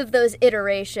both of those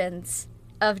iterations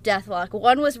of Deathlock,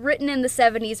 one was written in the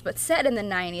 70s but set in the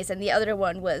 90s, and the other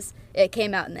one it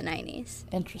came out in the 90s.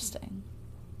 Interesting.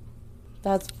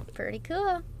 That's pretty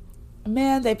cool.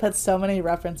 Man, they put so many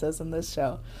references in this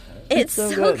show. It's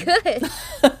so good.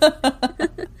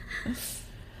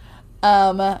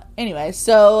 Anyway,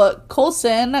 so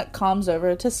Coulson comes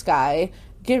over to Skye,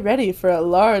 get ready for a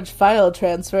large file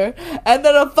transfer, and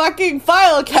then a fucking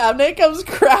file cabinet comes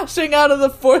crashing out of the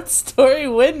 4th-story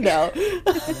window.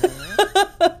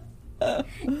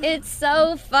 It's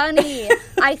so funny.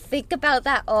 I think about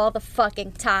that all the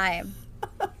fucking time.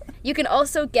 You can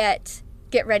also get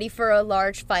ready for a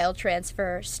large file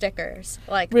transfer stickers,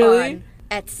 like really? On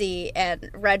Etsy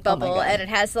and Redbubble, and it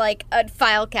has like a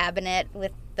file cabinet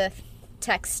with the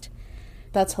text.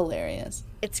 That's hilarious.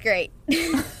 It's great.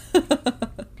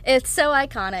 It's so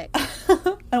iconic.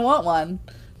 I want one.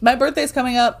 My birthday's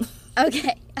coming up.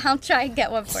 Okay, I'll try and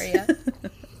get one for you.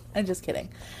 I'm just kidding.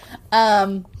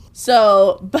 Then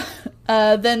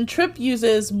Trip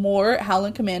uses more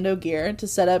Howlin' Commando gear to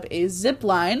set up a zip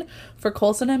line for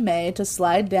Coulson and May to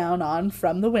slide down on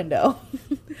from the window.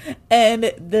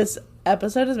 And this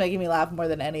episode is making me laugh more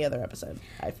than any other episode,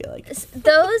 I feel like.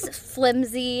 Those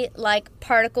flimsy, like,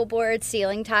 particle board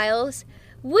ceiling tiles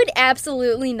would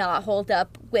absolutely not hold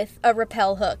up with a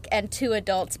rappel hook and two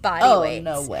adults' body weights.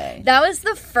 Oh, no way. That was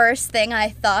the first thing I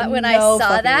thought when I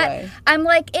saw that. Way. I'm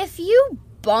like, if you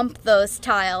bump those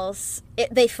tiles,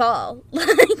 they fall.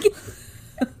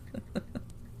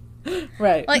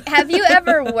 Right. Like, have you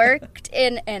ever worked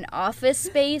in an office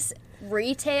space,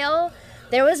 retail?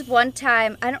 There was one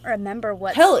time, I don't remember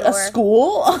what store. A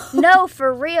school? No,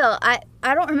 for real. I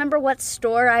don't remember what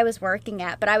store I was working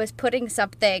at, but I was putting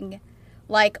something,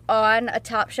 like, on a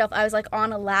top shelf. I was, like,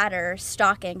 on a ladder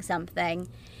stocking something,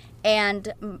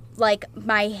 and, like,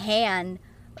 my hand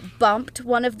bumped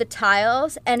one of the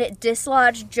tiles, and it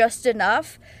dislodged just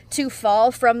enough to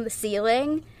fall from the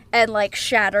ceiling and, like,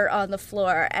 shatter on the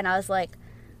floor. And I was like,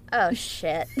 oh,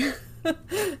 shit.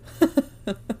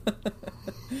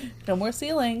 No more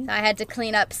ceiling. I had to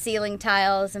clean up ceiling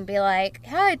tiles and be like,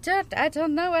 I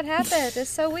don't know what happened. It's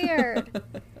so weird.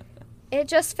 It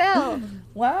just fell.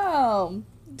 Wow.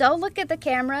 Don't look at the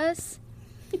cameras.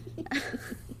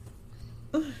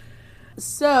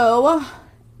 So,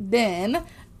 then,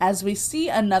 as we see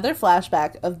another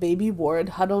flashback of baby Ward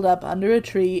huddled up under a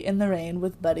tree in the rain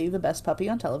with Buddy, the best puppy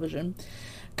on television,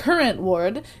 current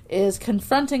Ward is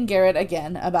confronting Garrett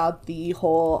again about the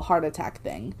whole heart attack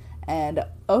thing. And,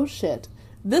 oh shit,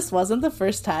 this wasn't the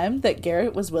first time that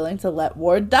Garrett was willing to let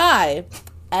Ward die.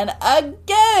 And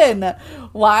again,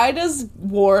 why does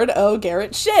Ward owe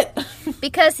Garrett shit?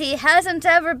 Because he hasn't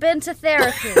ever been to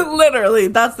therapy. Literally,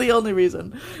 that's the only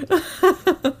reason.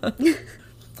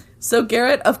 So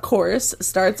Garrett, of course,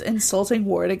 starts insulting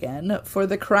Ward again for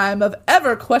the crime of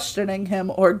ever questioning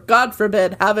him or, God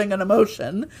forbid, having an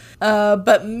emotion.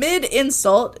 But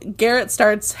mid-insult, Garrett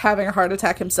starts having a heart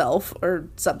attack himself or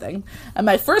something. And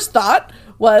my first thought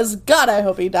was, God, I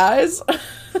hope he dies.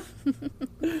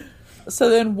 So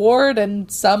then Ward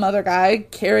and some other guy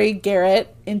carry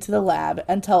Garrett into the lab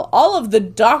and tell all of the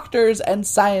doctors and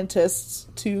scientists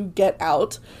to get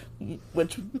out,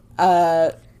 which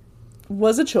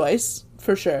was a choice,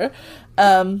 for sure.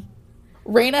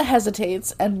 Raina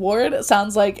hesitates, and Ward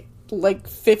sounds like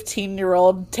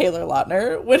 15-year-old Taylor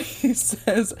Lautner when he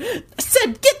says,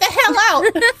 "Said, get the hell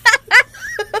out!"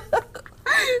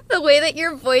 The way that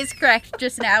your voice cracked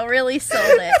just now really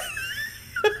sold it.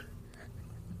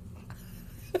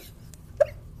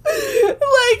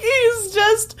 Like, he's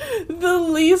just the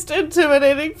least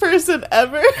intimidating person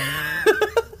ever.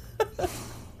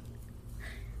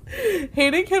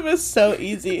 Hating him is so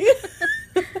easy.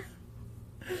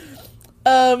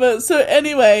 So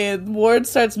anyway, Ward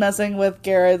starts messing with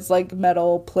Garrett's,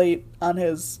 metal plate on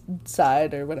his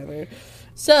side or whatever.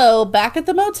 So, back at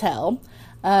the motel,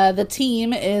 the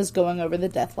team is going over the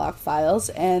Deathlock files,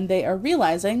 and they are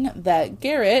realizing that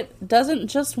Garrett doesn't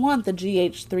just want the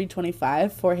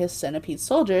GH-325 for his Centipede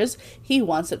soldiers, he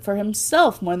wants it for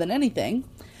himself more than anything.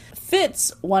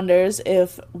 Fitz wonders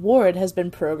if Ward has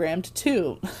been programmed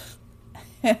too.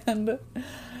 And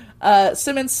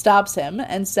Simmons stops him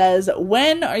and says,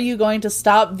 "When are you going to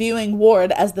stop viewing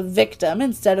Ward as the victim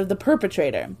instead of the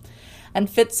perpetrator?" And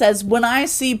Fitz says, "When I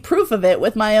see proof of it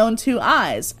with my own two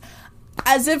eyes."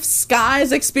 As if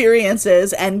Skye's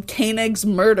experiences and Koenig's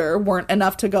murder weren't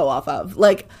enough to go off of.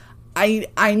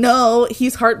 I know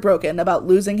he's heartbroken about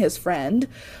losing his friend,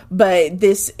 but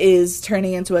this is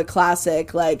turning into a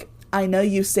classic, I know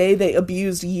you say they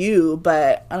abused you,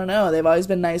 but I don't know, they've always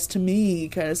been nice to me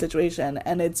kind of situation,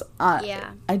 and it's,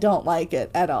 Yeah. I don't like it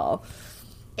at all.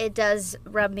 It does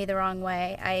rub me the wrong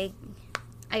way.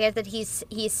 I get that he's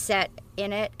set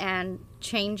in it, and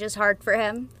change is hard for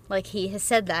him. He has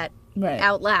said that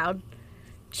out loud.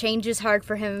 Change is hard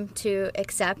for him to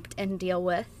accept and deal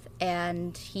with,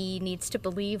 and he needs to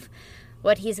believe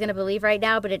what he's going to believe right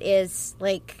now, but it is,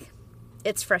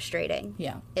 it's frustrating.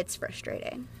 Yeah. It's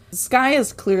frustrating. Skye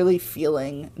is clearly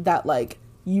feeling that,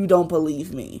 you don't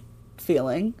believe me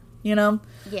feeling, you know?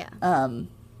 Yeah.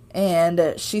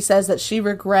 And she says that she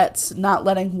regrets not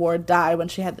letting Ward die when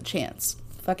she had the chance.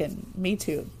 Fucking me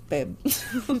too, babe.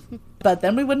 But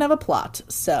then we wouldn't have a plot,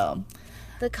 so...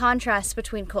 The contrast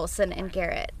between Coulson and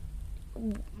Garrett.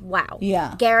 Wow.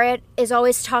 Yeah. Garrett is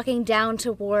always talking down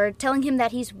to Ward, telling him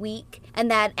that he's weak and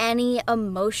that any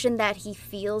emotion that he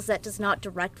feels that does not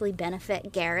directly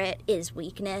benefit Garrett is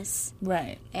weakness.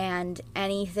 Right. And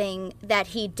anything that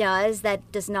he does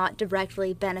that does not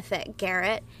directly benefit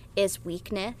Garrett is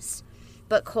weakness.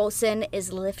 But Coulson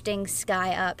is lifting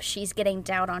Skye up. She's getting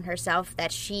down on herself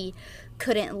that she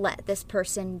couldn't let this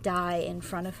person die in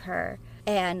front of her.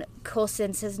 And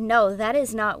Coulson says, no, that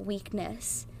is not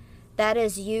weakness. That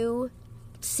is you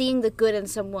seeing the good in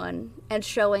someone and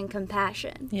showing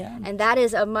compassion. Yeah. And that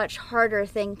is a much harder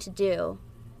thing to do.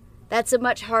 That's a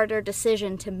much harder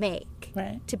decision to make.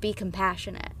 Right. To be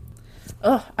compassionate.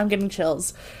 Oh, I'm getting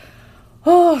chills.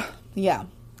 Oh, yeah.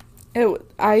 God,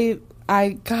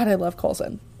 I love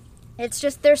Coulson. It's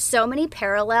just, there's so many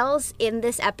parallels in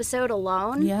this episode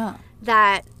alone. Yeah.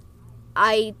 That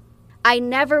I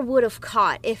never would have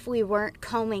caught if we weren't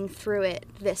combing through it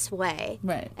this way.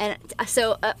 Right. And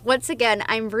so, once again,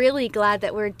 I'm really glad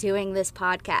that we're doing this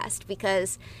podcast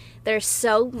because there's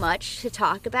so much to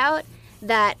talk about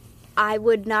that I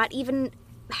would not even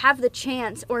have the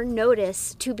chance or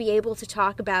notice to be able to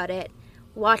talk about it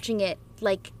watching it,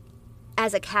 like,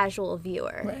 as a casual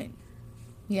viewer. Right.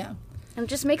 Yeah. And it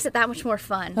just makes it that much more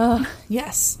fun.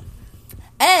 Yes.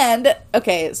 And,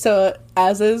 okay, so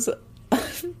as is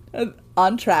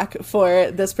on track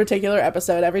for this particular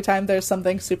episode, every time there's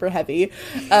something super heavy,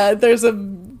 there's a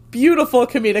beautiful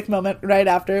comedic moment right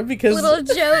after because... Little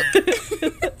joke.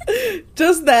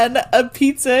 Just then, a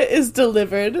pizza is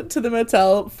delivered to the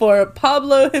motel for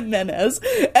Pablo Jimenez,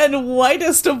 and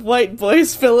whitest of white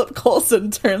boys, Philip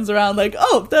Coulson, turns around like,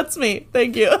 oh, that's me.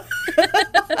 Thank you.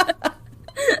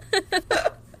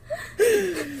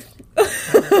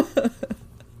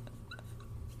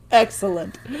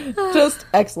 Excellent. Just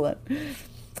excellent.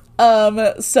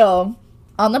 So,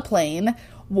 on the plane,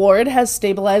 Ward has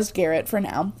stabilized Garrett for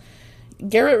now.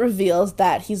 Garrett reveals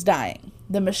that he's dying.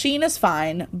 The machine is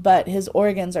fine, but his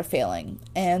organs are failing,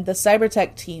 and the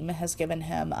cybertech team has given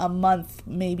him a month,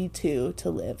 maybe 2, to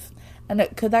live. And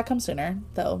could that come sooner,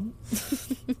 though?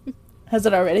 Has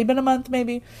it already been a month,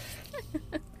 maybe?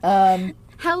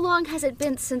 How long has it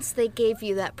been since they gave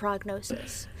you that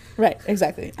prognosis? Right,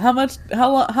 exactly. How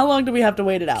long do we have to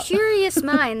wait it out? Curious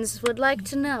minds would like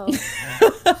to know.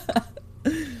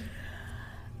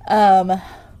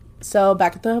 So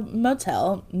back at the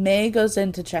motel, May goes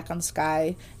in to check on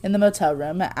Skye in the motel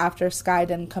room after Skye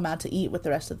didn't come out to eat with the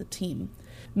rest of the team.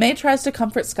 May tries to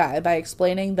comfort Skye by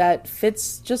explaining that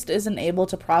Fitz just isn't able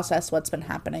to process what's been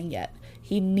happening yet.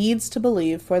 He needs to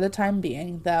believe for the time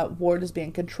being that Ward is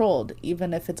being controlled,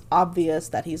 even if it's obvious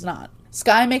that he's not.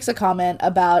 Skye makes a comment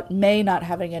about May not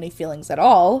having any feelings at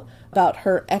all, about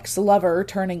her ex-lover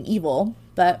turning evil,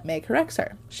 but May corrects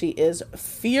her. She is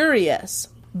furious.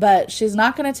 But she's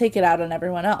not going to take it out on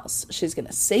everyone else. She's going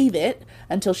to save it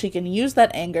until she can use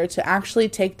that anger to actually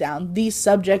take down the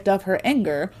subject of her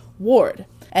anger, Ward.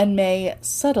 And May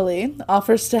subtly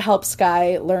offers to help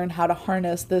Skye learn how to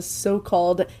harness this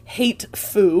so-called hate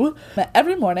foo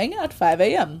every morning at 5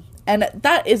 a.m. And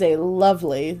that is a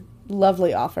lovely,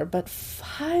 lovely offer. But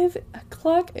 5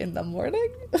 o'clock in the morning?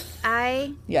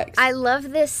 Yikes. I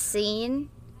love this scene.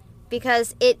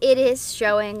 Because it is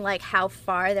showing, like, how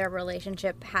far their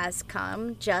relationship has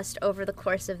come just over the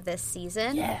course of this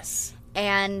season. Yes.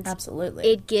 And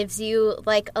absolutely, it gives you,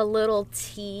 like, a little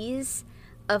tease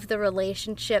of the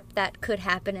relationship that could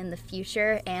happen in the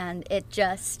future. And it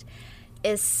just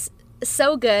is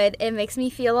so good. It makes me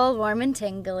feel all warm and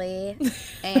tingly.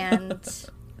 And,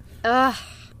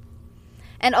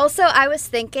 And also, I was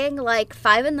thinking, like,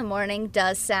 5 in the morning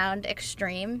does sound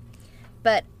extreme.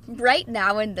 But right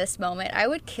now in this moment, I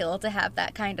would kill to have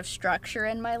that kind of structure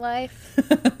in my life.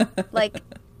 Like,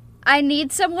 I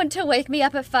need someone to wake me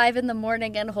up at 5 in the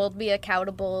morning and hold me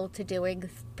accountable to doing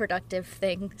productive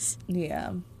things.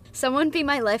 Yeah. Someone be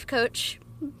my life coach,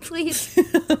 please.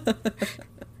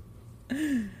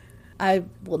 I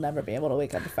will never be able to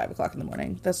wake up at 5 o'clock in the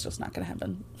morning. That's just not going to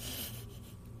happen.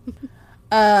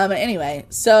 Anyway,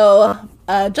 so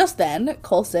just then,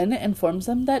 Coulson informs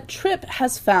them that Trip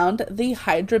has found the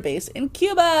Hydra base in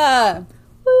Cuba.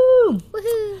 Woo!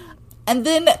 Woohoo! And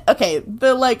then, okay,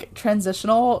 the, like,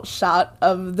 transitional shot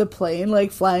of the plane,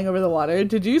 like, flying over the water.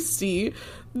 Did you see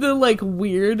the, like,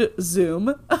 weird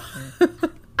zoom?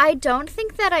 I don't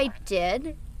think that I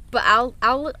did, but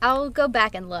I'll go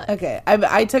back and look. Okay,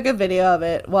 I took a video of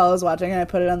it while I was watching, and I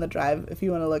put it on the drive if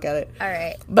you want to look at it. All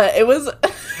right. But it was...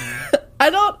 I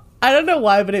don't know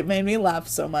why, but it made me laugh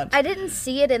so much. I didn't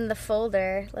see it in the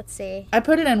folder. Let's see. I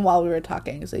put it in while we were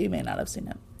talking, so you may not have seen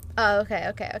it. Oh,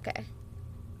 okay.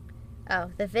 Oh,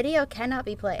 the video cannot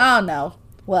be played. Oh, no.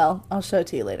 Well, I'll show it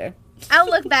to you later. I'll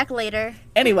look back later.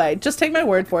 Anyway, just take my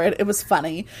word for it. It was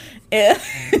funny.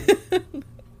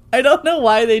 I don't know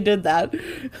why they did that.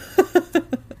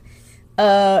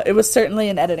 It was certainly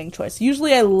an editing choice.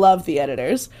 Usually I love the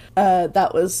editors.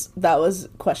 That was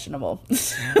questionable.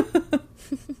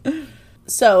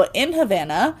 So, in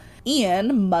Havana,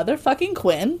 Ian motherfucking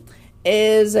Quinn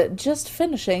is just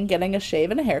finishing getting a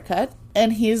shave and a haircut,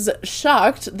 and he's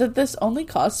shocked that this only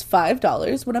costs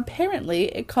 $5 when apparently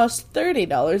it costs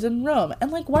 $30 in Rome.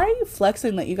 And, like, why are you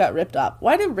flexing that you got ripped off?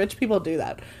 Why do rich people do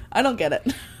that? I don't get it.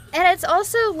 And it's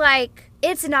also, like,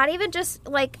 it's not even just,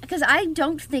 like, because I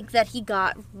don't think that he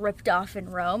got ripped off in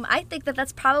Rome. I think that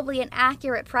that's probably an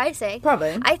accurate pricing.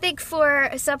 Probably. I think for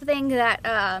something that,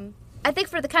 I think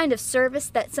for the kind of service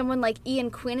that someone like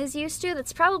Ian Quinn is used to,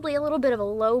 that's probably a little bit of a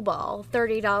lowball.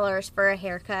 $30 for a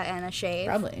haircut and a shave.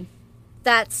 Probably.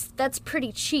 That's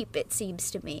pretty cheap, it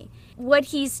seems to me. What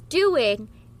he's doing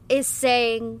is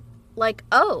saying, like,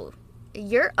 oh,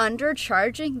 you're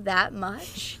undercharging that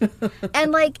much?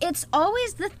 And, like, it's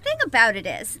always, the thing about it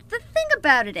is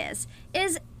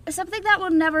something that will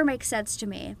never make sense to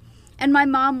me. And my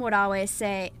mom would always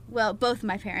say, well, both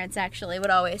my parents actually would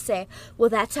always say,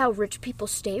 well, that's how rich people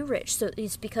stay rich. So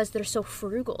it's because they're so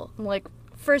frugal. I'm like,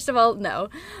 first of all, no.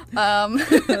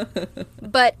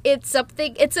 But it's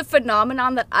a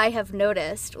phenomenon that I have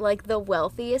noticed. Like, the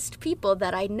wealthiest people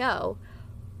that I know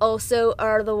also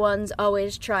are the ones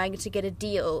always trying to get a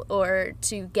deal or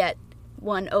to get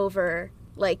one over.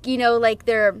 Like, you know, like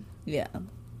they're... Yeah.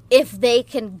 If they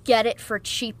can get it for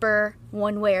cheaper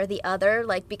one way or the other,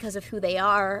 like because of who they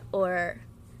are or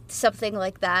something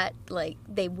like that, like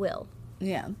they will.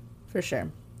 Yeah, for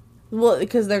sure. Well,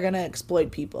 because they're going to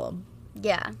exploit people.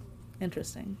 Yeah.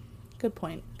 Interesting. Good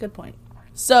point.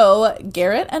 So,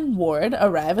 Garrett and Ward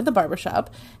arrive at the barbershop,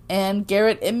 and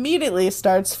Garrett immediately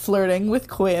starts flirting with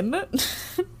Quinn.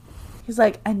 He's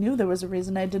like, I knew there was a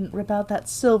reason I didn't rip out that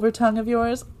silver tongue of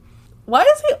yours. Why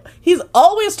is he's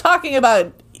always talking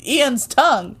about Ian's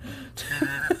tongue?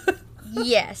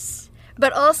 Yes.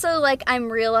 But also, like, I'm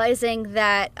realizing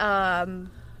that,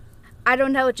 I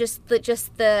don't know, just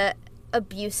the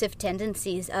abusive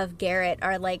tendencies of Garrett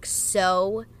are, like,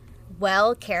 so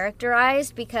well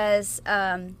characterized because,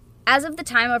 as of the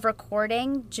time of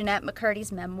recording, Jeanette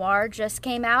McCurdy's memoir just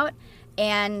came out,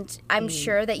 and I'm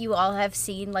sure that you all have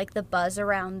seen, like, the buzz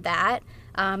around that.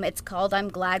 It's called I'm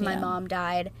Glad My Mom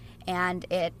Died, and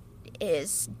it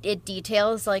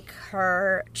details, like,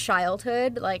 her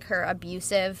childhood, like, her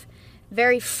abusive,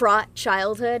 very fraught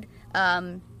childhood,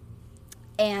 and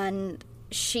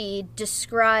she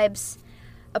describes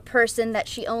a person that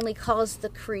she only calls the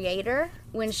creator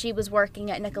when she was working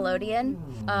at Nickelodeon,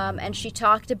 and she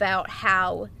talked about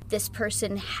how this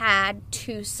person had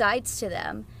two sides to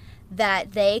them,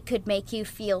 that they could make you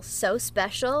feel so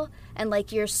special and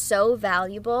like you're so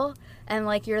valuable and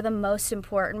like you're the most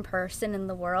important person in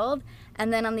the world,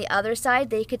 and then on the other side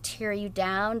they could tear you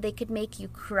down, they could make you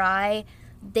cry,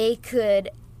 they could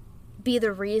be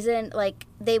the reason, like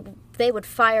they would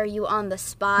fire you on the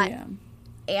spot. Yeah.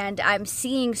 And I'm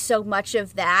seeing so much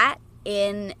of that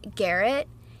in Garrett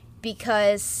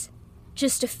because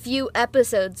just a few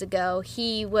episodes ago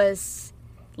he was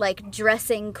like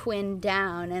dressing Quinn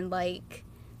down and like,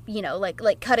 you know, like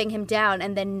cutting him down,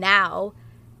 and then now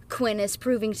Quinn is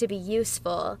proving to be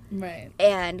useful. Right.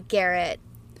 And Garrett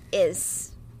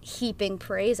is heaping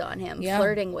praise on him,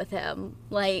 flirting with him.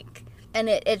 Like, and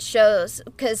it shows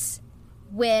because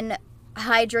when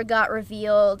Hydra got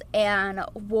revealed and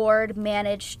Ward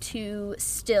managed to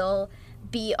still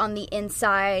be on the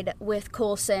inside with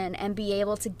Coulson and be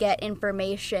able to get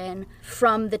information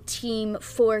from the team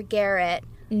for Garrett.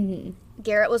 Mm-hmm.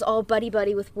 Garrett was all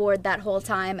buddy-buddy with Ward that whole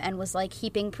time and was, like,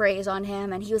 heaping praise on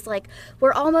him. And he was like,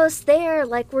 we're almost there.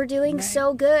 Like, we're doing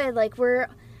so good. Like, we're,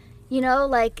 you know,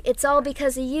 like, it's all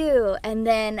because of you. And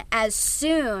then as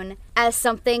soon as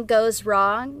something goes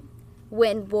wrong,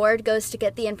 when Ward goes to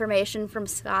get the information from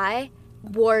Skye,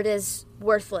 Ward is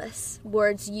worthless.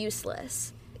 Ward's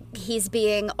useless. He's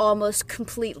being almost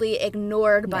completely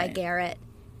ignored by Garrett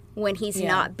when he's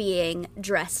not being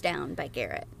dressed down by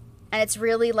Garrett. And it's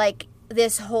really like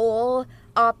this whole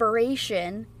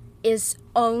operation is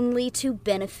only to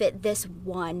benefit this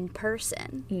one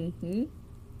person. Mm-hmm.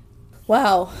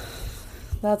 Wow.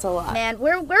 That's a lot. Man,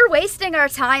 we're wasting our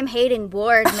time hating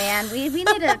Ward, man. We need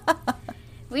to...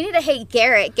 We need to hate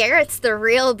Garrett. Garrett's the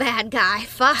real bad guy.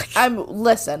 Fuck.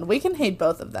 Listen, we can hate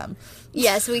both of them.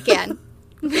 Yes, we can.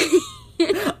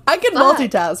 I can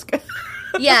multitask.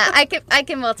 Yeah, I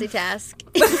can multitask.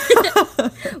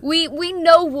 we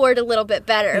know Ward a little bit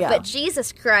better, but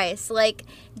Jesus Christ, like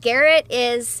Garrett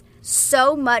is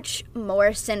so much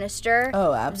more sinister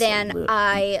absolutely. than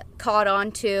I caught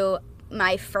on to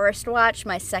my first watch,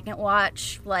 my second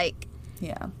watch, like...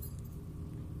 Yeah.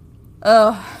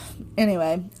 Oh,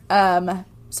 anyway.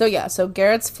 So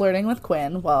Garrett's flirting with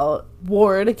Quinn while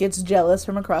Ward gets jealous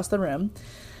from across the room.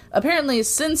 Apparently,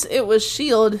 since it was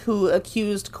S.H.I.E.L.D. who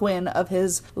accused Quinn of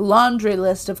his laundry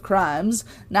list of crimes,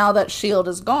 now that S.H.I.E.L.D.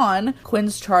 is gone,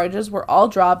 Quinn's charges were all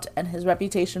dropped and his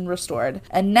reputation restored.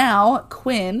 And now,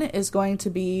 Quinn is going to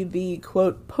be the,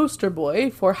 quote, poster boy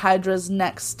for Hydra's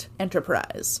next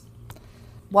enterprise.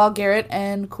 While Garrett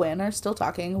and Quinn are still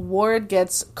talking, Ward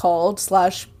gets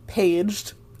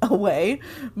called/paged away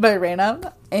by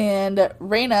Raina, and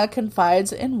Raina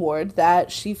confides in Ward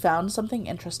that she found something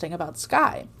interesting about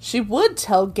Sky. She would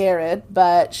tell Garrett,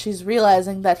 but she's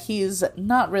realizing that he's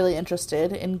not really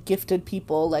interested in gifted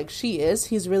people like she is.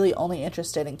 He's really only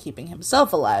interested in keeping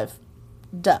himself alive.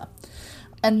 Duh.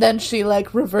 And then she,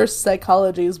 reverse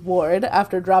psychologies Ward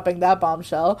after dropping that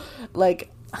bombshell.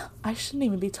 I shouldn't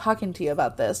even be talking to you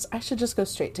about this. I should just go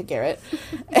straight to Garrett.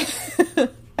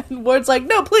 And Ward's like,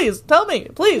 no, please, tell me,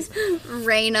 please.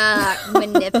 Raina,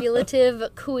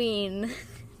 manipulative queen.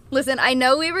 Listen, I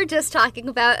know we were just talking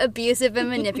about abusive and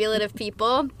manipulative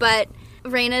people, but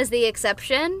Raina's the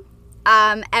exception.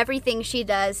 Everything she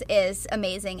does is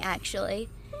amazing, actually.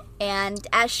 And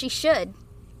as she should.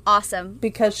 Awesome.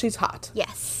 Because she's hot.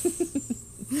 Yes.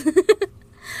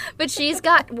 But she's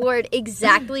got Ward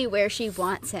exactly where she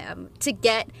wants him to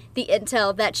get the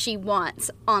intel that she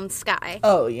wants on Sky.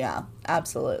 Oh, yeah.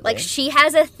 Absolutely. She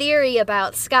has a theory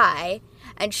about Sky,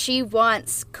 and she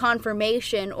wants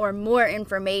confirmation or more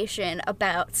information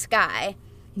about Sky.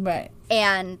 Right.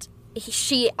 And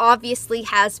she obviously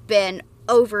has been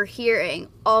overhearing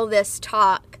all this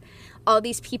talk. All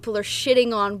these people are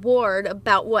shitting on Ward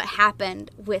about what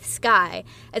happened with Sky.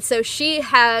 And so she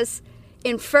has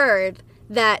inferred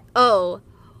that,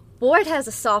 Ward has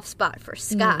a soft spot for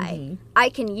Sky. Mm-hmm. I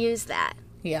can use that.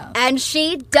 Yeah. And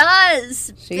she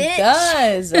does. She bitch.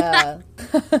 does.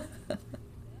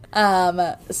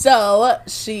 So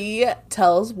she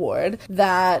tells Ward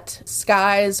that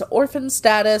Sky's orphan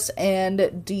status and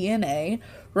DNA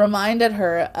reminded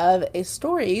her of a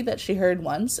story that she heard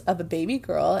once of a baby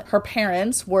girl. Her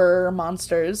parents were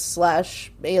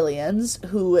monsters/aliens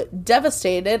who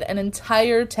devastated an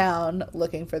entire town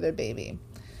looking for their baby.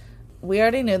 We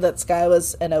already knew that Sky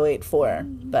was an 084,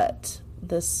 but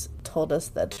this told us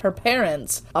that her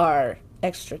parents are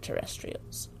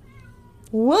extraterrestrials.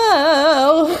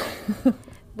 Whoa!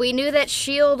 We knew that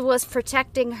S.H.I.E.L.D. was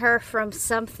protecting her from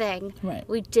something. Right.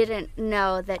 We didn't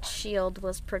know that S.H.I.E.L.D.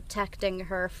 was protecting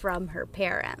her from her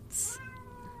parents.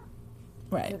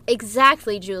 Right.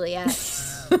 Exactly, Juliet.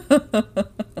 So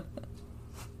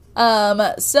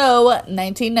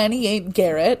 1998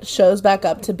 Garrett shows back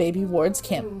up to Baby Ward's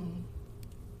camp.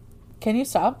 Can you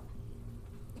stop?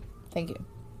 Thank you.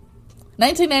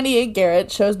 1998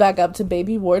 Garrett shows back up to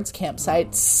Baby Ward's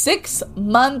campsite 6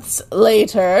 months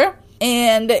later,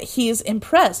 and he's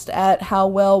impressed at how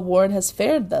well Ward has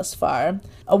fared thus far.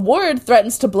 Ward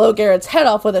threatens to blow Garrett's head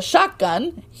off with a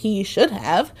shotgun. He should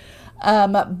have.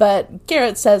 But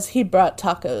Garrett says he brought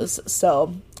tacos,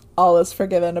 so all is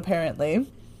forgiven, apparently.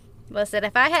 Listen,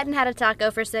 if I hadn't had a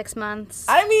taco for 6 months...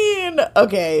 I mean,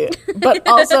 okay, but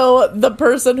also the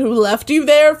person who left you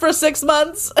there for 6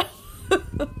 months?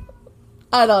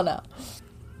 I don't know.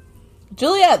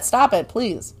 Juliet, stop it,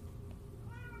 please.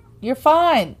 You're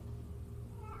fine.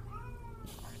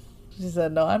 She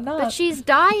said, no, I'm not. But she's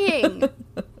dying.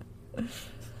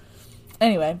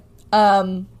 Anyway,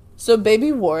 so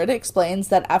Baby Ward explains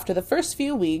that after the first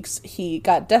few weeks, he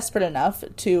got desperate enough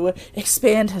to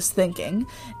expand his thinking,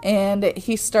 and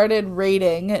he started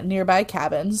raiding nearby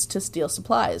cabins to steal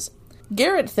supplies.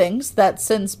 Garrett thinks that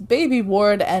since Baby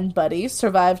Ward and Buddy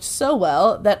survived so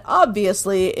well, that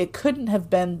obviously it couldn't have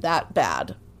been that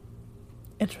bad.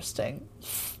 Interesting.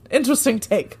 Interesting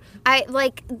take. I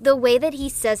like the way that he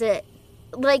says it.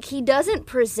 Like, he doesn't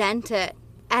present it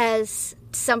as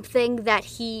something that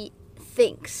he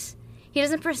thinks. He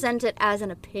doesn't present it as an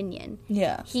opinion.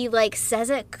 Yeah. He, says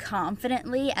it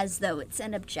confidently as though it's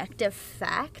an objective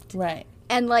fact. Right.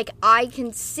 And, I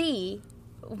can see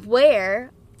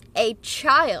where a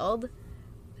child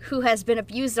who has been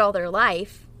abused all their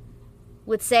life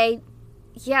would say,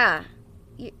 yeah,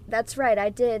 that's right, I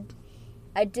did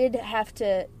have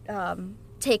to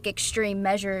take extreme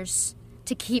measures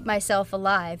to keep myself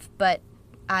alive, but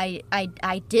I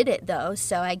did it, though,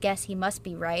 so I guess he must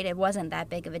be right. It wasn't that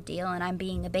big of a deal, and I'm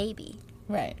being a baby.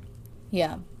 Right.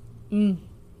 Yeah.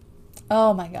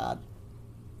 Oh, my God.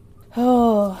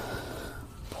 Oh,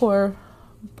 poor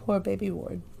Baby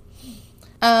Ward.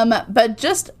 But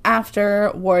just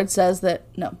after Garrett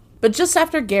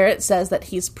says that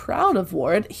he's proud of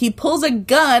Ward, he pulls a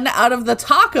gun out of the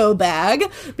taco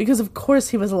bag, because of course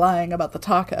he was lying about the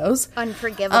tacos.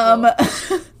 Unforgivable.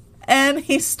 And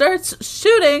he starts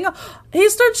shooting all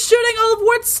of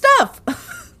Ward's stuff.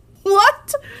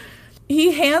 What?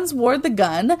 He hands Ward the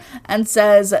gun and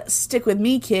says, "Stick with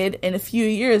me, kid. In a few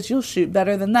years, you'll shoot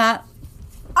better than that."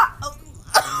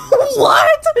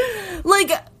 What?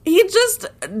 Like, he just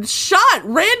shot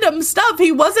random stuff.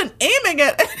 He wasn't aiming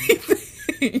at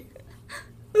anything.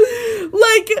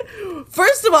 Like,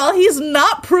 first of all, he's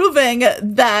not proving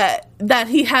that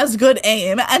he has good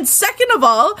aim. And second of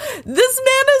all, this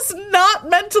man is not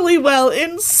mentally well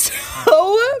in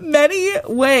so many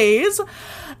ways.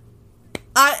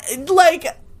 I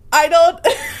don't...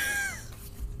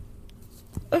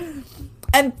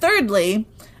 And thirdly,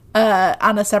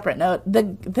 on a separate note,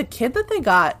 the kid that they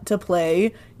got to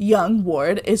play young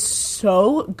Ward is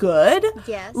so good.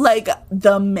 Yes. Like,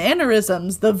 the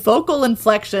mannerisms, the vocal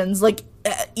inflections, like,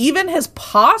 even his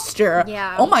posture.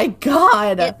 Yeah. Oh my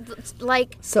god. It's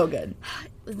like... So good.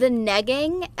 The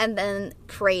negging and then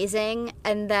praising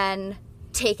and then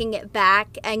taking it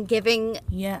back and giving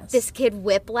this kid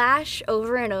whiplash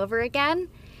over and over again.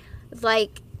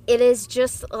 Like, it is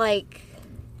just like...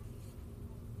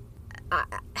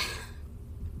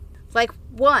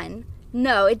 one,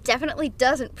 no, it definitely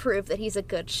doesn't prove that he's a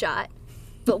good shot.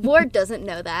 But Ward doesn't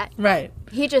know that. Right.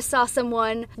 He just saw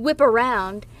someone whip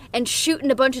around and shoot in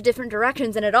a bunch of different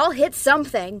directions, and it all hit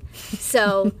something.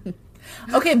 So...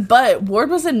 Okay, but Ward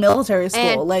was in military school.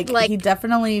 And, like, he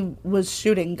definitely was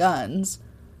shooting guns.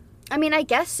 I mean, I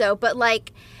guess so, but,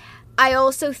 like, I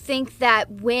also think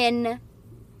that when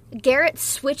Garrett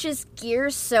switches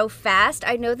gears so fast,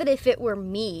 I know that if it were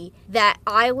me, that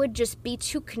I would just be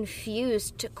too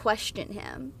confused to question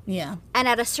him. Yeah. And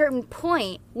at a certain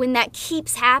point, when that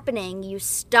keeps happening, you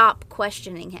stop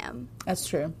questioning him. That's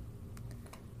true.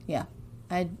 Yeah.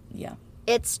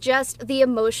 It's just the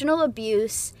emotional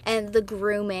abuse and the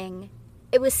grooming.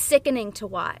 It was sickening to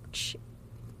watch.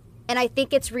 And I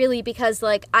think it's really because,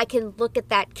 like, I can look at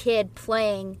that kid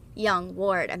playing young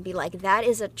Ward and be like, that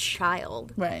is a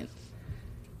child. Right.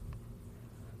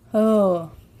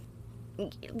 Oh.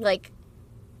 Like,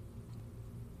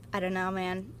 I don't know,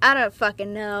 man. I don't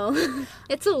fucking know.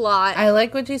 It's a lot. I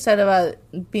like what you said about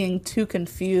being too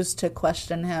confused to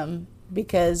question him,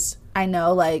 because I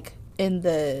know, like, in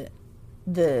the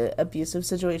abusive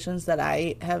situations that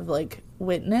I have, like,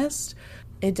 witnessed,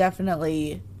 it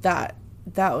definitely, that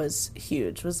was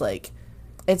huge. Was like,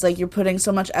 it's like you're putting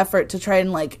so much effort to try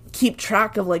and, like, keep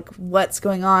track of, like, what's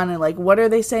going on and, like, what are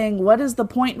they saying? What is the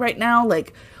point right now?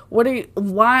 Like,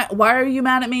 why are you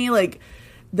mad at me? Like,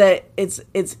 that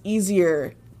it's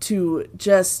easier to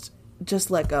just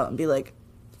let go and be like,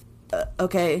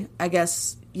 okay, I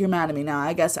guess you're mad at me now.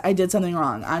 I guess I did something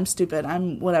wrong. I'm stupid.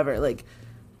 I'm whatever. Like,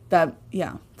 that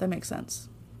makes sense.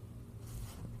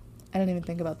 I didn't even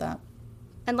think about that.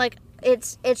 And, like,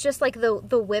 it's just, like,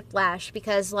 the whiplash,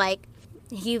 because, like,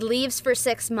 he leaves for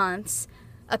 6 months,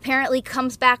 apparently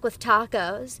comes back with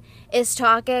tacos, is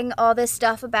talking all this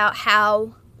stuff about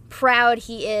how proud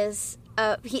he is.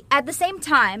 He, at the same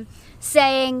time,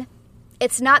 saying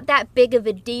it's not that big of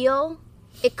a deal.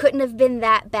 It couldn't have been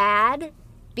that bad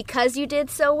because you did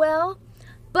so well.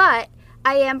 But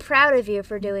I am proud of you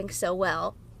for doing so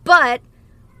well. But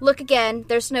look again,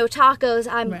 there's no tacos,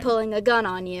 I'm pulling a gun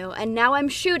on you, and now I'm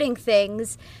shooting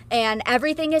things, and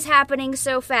everything is happening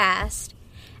so fast,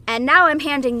 and now I'm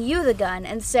handing you the gun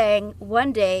and saying,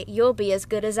 one day you'll be as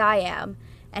good as I am.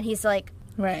 And he's like,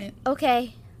 right,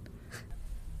 okay.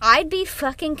 I'd be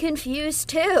fucking confused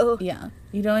too. Yeah,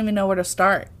 you don't even know where to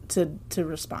start to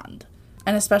respond,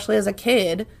 and especially as a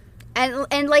kid.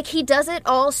 And like, he does it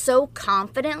all so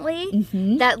confidently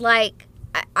that, like,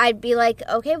 I'd be like,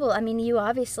 okay, well, I mean, you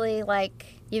obviously,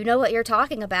 like, you know what you're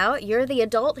talking about. You're the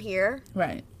adult here.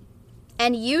 Right.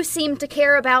 And you seem to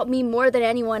care about me more than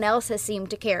anyone else has seemed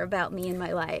to care about me in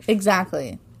my life.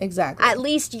 Exactly. At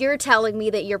least you're telling me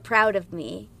that you're proud of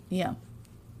me. Yeah.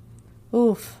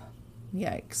 Oof.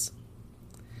 Yikes.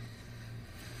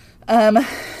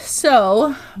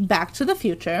 So, Back to the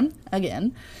Future,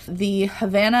 again. The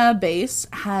Havana base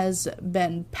has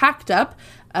been packed up,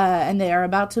 and they are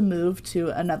about to move to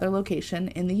another location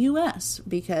in the U.S.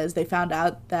 because they found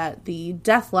out that the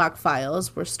Deathlock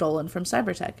files were stolen from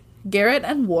Cybertech. Garrett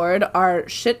and Ward are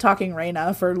shit-talking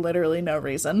Raina for literally no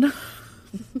reason.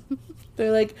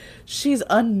 They're like, she's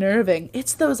unnerving.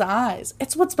 It's those eyes.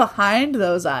 It's what's behind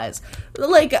those eyes.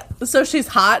 Like, so she's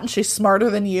hot and she's smarter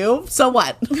than you? So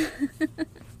what?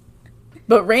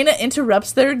 But Raina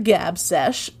interrupts their gab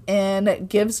sesh and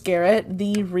gives Garrett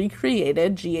the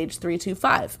recreated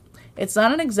GH325. It's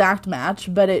not an exact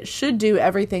match, but it should do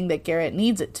everything that Garrett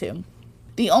needs it to.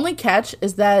 The only catch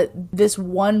is that this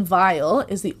one vial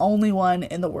is the only one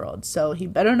in the world, so he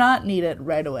better not need it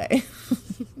right away.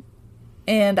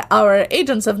 And our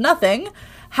agents of nothing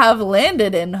have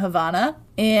landed in Havana,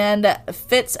 and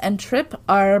Fitz and Trip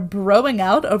are broing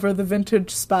out over the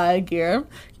vintage spy gear.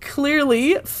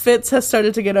 Clearly, Fitz has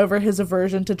started to get over his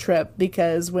aversion to Trip,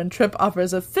 because when Trip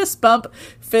offers a fist bump,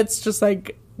 Fitz just,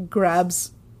 like,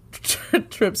 grabs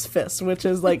Trip's fist, which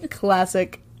is, like,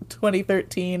 classic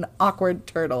 2013 awkward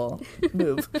turtle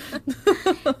move.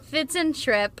 Fitz and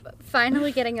Trip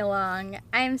finally getting along.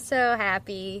 I'm so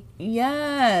happy.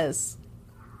 Yes.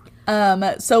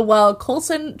 So while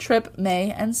Coulson, Trip,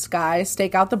 May, and Skye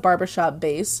stake out the barbershop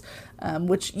base,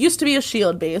 which used to be a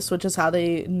S.H.I.E.L.D. base, which is how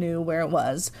they knew where it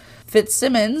was,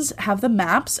 Fitzsimmons have the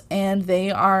maps, and they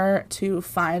are to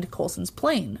find Coulson's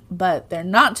plane, but they're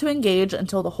not to engage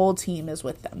until the whole team is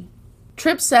with them.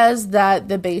 Trip says that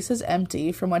the base is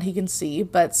empty from what he can see,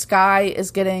 but Skye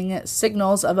is getting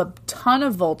signals of a ton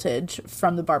of voltage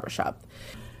from the barbershop.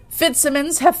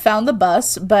 Fitzsimmons have found the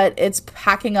bus, but it's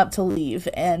packing up to leave,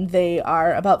 and they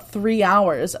are about 3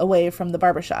 hours away from the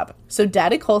barbershop. So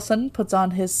Daddy Coulson puts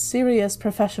on his serious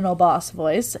professional boss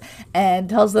voice and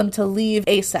tells them to leave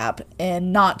ASAP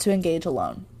and not to engage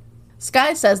alone.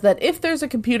 Skye says that if there's a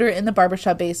computer in the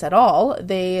barbershop base at all,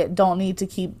 they don't need to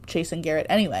keep chasing Garrett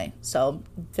anyway, so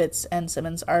Fitz and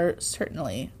Simmons are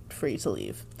certainly free to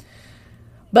leave.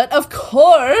 But of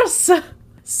course,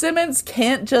 Simmons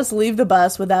can't just leave the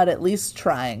bus without at least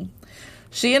trying.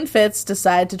 She and Fitz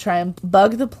decide to try and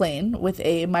bug the plane with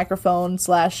a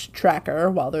microphone/tracker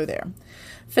while they're there.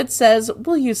 Fitz says,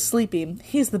 "We'll use Sleepy.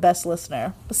 He's the best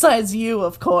listener. Besides you,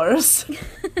 of course."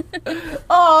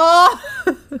 Aww!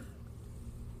 That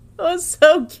was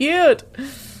so cute.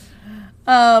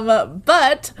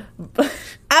 But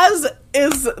as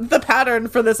is the pattern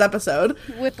for this episode,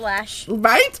 Whiplash.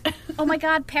 right? Oh my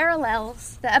god,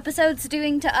 parallels. The episode's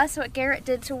doing to us what Garrett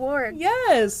did to Ward.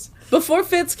 Yes. Before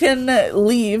Fitz can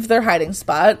leave their hiding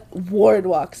spot, Ward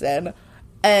walks in,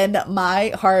 and my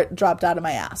heart dropped out of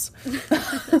my ass.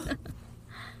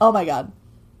 Oh my god.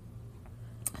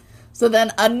 So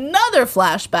then another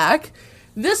flashback,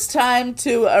 this time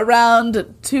to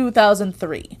around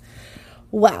 2003.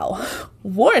 Wow,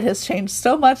 Ward has changed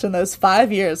so much in those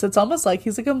 5 years. It's almost like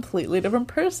he's a completely different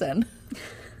person.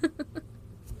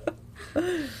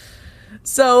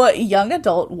 So, young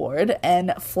adult Ward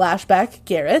and flashback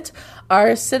Garrett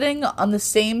are sitting on the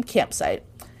same campsite.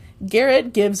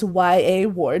 Garrett gives YA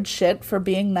Ward shit for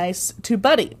being nice to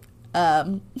Buddy.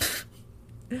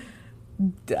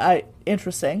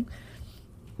 Interesting.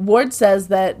 Ward says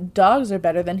that dogs are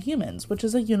better than humans, which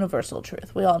is a universal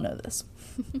truth. We all know this.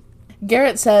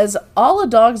 Garrett says, all a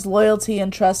dog's loyalty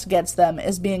and trust gets them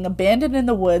is being abandoned in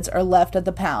the woods or left at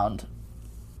the pound.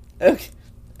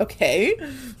 Okay.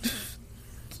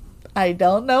 I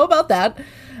don't know about that.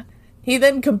 He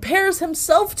then compares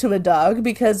himself to a dog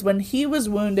because when he was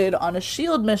wounded on a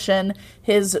S.H.I.E.L.D. mission,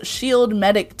 his S.H.I.E.L.D.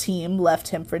 medic team left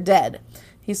him for dead.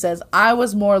 He says, I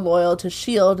was more loyal to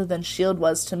S.H.I.E.L.D. than S.H.I.E.L.D.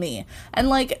 was to me. And,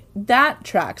 like, that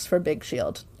tracks for Big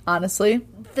S.H.I.E.L.D., honestly.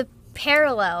 The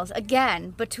parallels,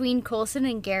 again, between Coulson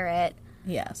and Garrett.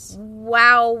 Yes.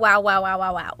 Wow.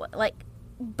 Like,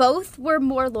 both were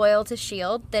more loyal to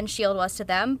S.H.I.E.L.D. than S.H.I.E.L.D. was to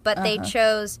them, but they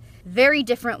chose very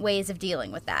different ways of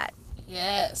dealing with that.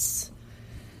 Yes.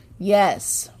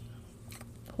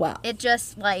 Wow. It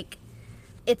just, like,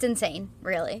 it's insane,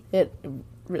 really. It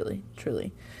really,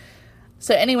 truly.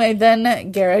 So anyway,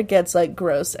 then Garrett gets, like,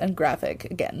 gross and graphic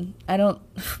again.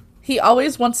 He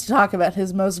always wants to talk about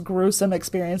his most gruesome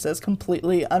experiences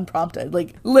completely unprompted.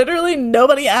 Like, literally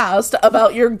nobody asked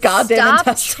about your goddamn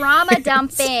Stop trauma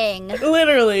dumping.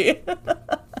 Literally.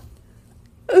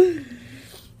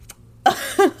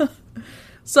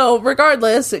 So,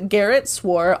 regardless, Garrett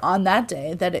swore on that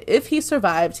day that if he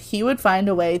survived, he would find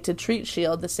a way to treat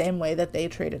S.H.I.E.L.D. the same way that they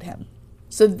treated him.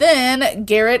 So then,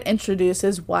 Garrett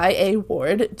introduces Y.A.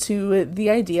 Ward to the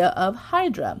idea of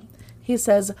Hydra. He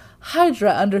says,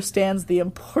 Hydra understands the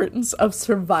importance of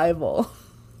survival.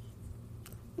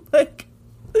 Like,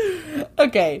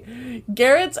 okay,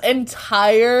 Garrett's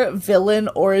entire villain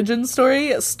origin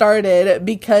story started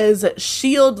because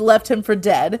S.H.I.E.L.D. left him for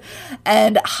dead,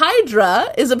 and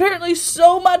Hydra is apparently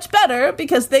so much better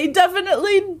because they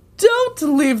definitely don't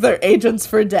leave their agents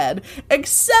for dead,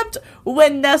 except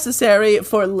when necessary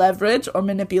for leverage or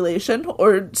manipulation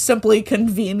or simply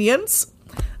convenience.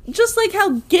 Just like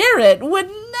how Garrett would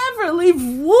never leave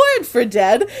Ward for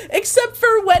dead, except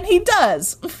for when he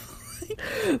does.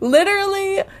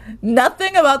 Literally,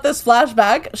 nothing about this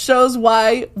flashback shows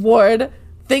why Ward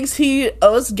thinks he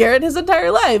owes Garrett his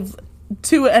entire life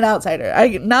to an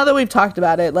outsider. Now that we've talked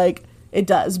about it, like, it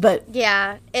does, but...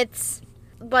 Yeah, it's,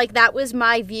 like, that was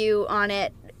my view on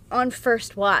it on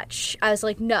first watch. I was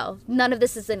like, no, none of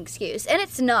this is an excuse. And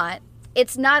it's not.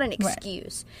 It's not an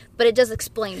excuse, but it does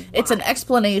explain why. It's an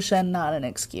explanation, not an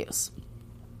excuse.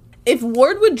 If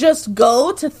Ward would just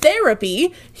go to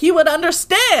therapy, he would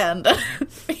understand.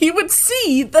 He would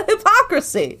see the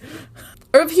hypocrisy.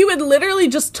 Or if he would literally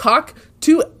just talk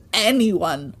to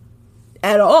anyone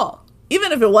at all,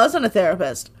 even if it wasn't a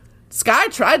therapist. Sky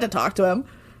tried to talk to him,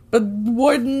 but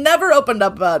Ward never opened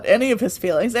up about any of his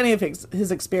feelings, any of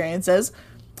his experiences.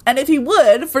 And if he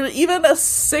would, for even a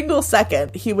single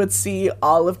second, he would see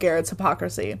all of Garrett's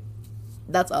hypocrisy.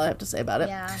 That's all I have to say about it.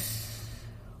 Yeah.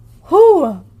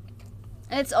 Whew.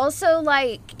 And it's also,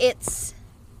 like,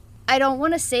 I don't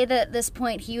want to say that at this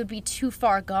point he would be too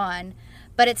far gone,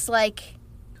 but it's like,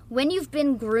 when you've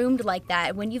been groomed like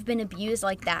that, when you've been abused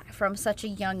like that from such a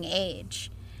young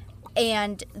age,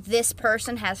 and this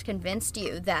person has convinced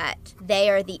you that they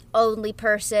are the only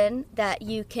person that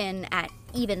you can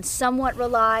even somewhat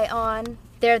rely on,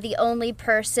 they're the only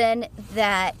person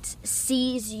that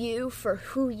sees you for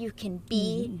who you can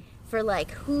be, for,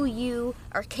 like, who you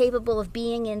are capable of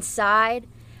being inside,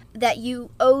 that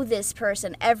you owe this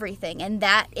person everything, and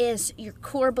that is your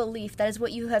core belief. That is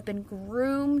what you have been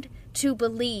groomed to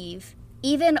believe.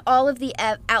 Even all of the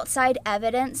outside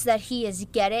evidence that he is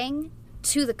getting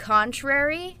to the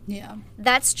contrary,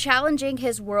 that's challenging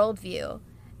his worldview,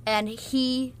 and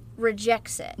he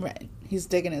rejects it. Right. He's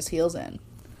digging his heels in.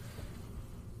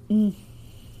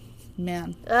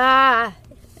 Man.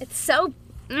 It's so...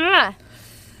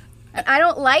 I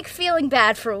don't like feeling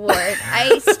bad for Ward.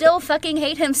 I still fucking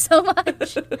hate him so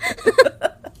much.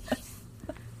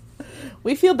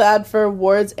 We feel bad for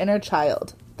Ward's inner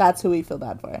child. That's who we feel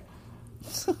bad for.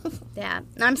 Yeah.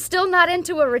 I'm still not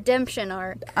into a redemption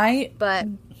arc. But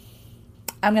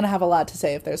I'm going to have a lot to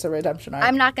say if there's a redemption arc.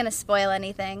 I'm not going to spoil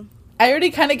anything. I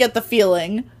already kind of get the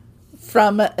feeling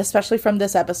especially from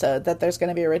this episode, that there's going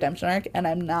to be a redemption arc, and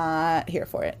I'm not here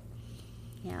for it.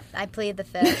 Yeah. I plead the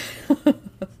fifth.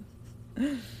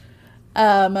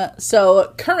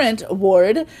 So current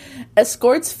Ward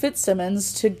escorts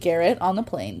Fitzsimmons to Garrett on the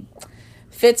plane.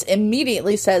 Fitz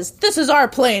immediately says, "This is our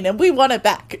plane and we want it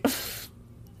back."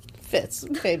 Fitz,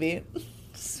 baby.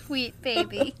 Sweet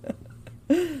baby.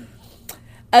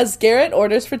 As Garrett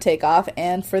orders for takeoff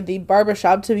and for the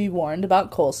barbershop to be warned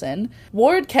about Coulson,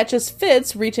 Ward catches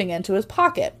Fitz reaching into his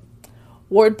pocket.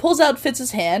 Ward pulls out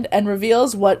Fitz's hand and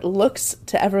reveals what looks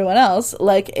to everyone else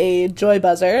like a joy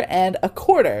buzzer and a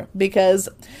quarter, because,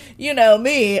 you know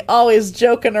me, always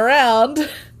joking around.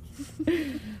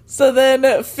 So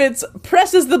then Fitz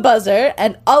presses the buzzer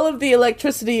and all of the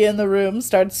electricity in the room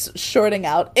starts shorting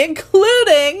out,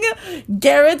 including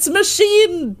Garrett's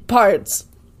machine parts.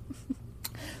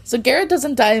 So Garrett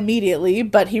doesn't die immediately,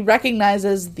 but he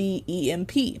recognizes the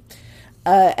EMP.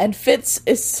 And Fitz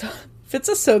is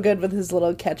so good with his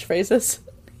little catchphrases.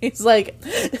 He's like,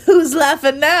 "Who's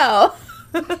laughing now?"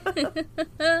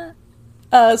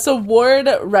 So Ward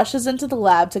rushes into the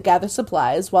lab to gather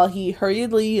supplies while he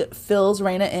hurriedly fills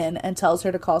Raina in and tells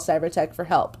her to call Cybertech for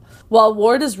help. While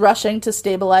Ward is rushing to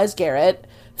stabilize Garrett,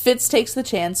 Fitz takes the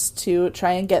chance to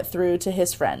try and get through to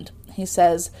his friend. He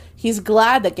says he's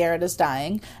glad that Garrett is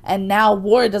dying, and now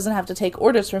Ward doesn't have to take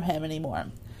orders from him anymore.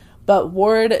 But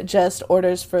Ward just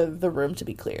orders for the room to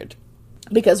be cleared,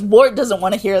 because Ward doesn't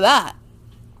want to hear that.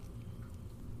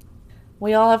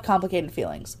 We all have complicated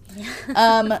feelings.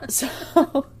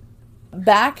 So,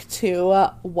 back to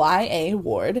YA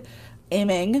Ward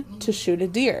aiming to shoot a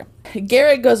deer.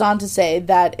 Garrett goes on to say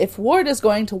that if Ward is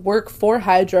going to work for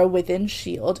Hydra within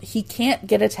S.H.I.E.L.D., he can't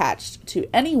get attached to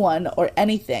anyone or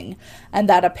anything. And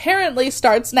that apparently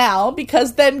starts now,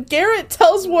 because then Garrett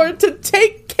tells Ward to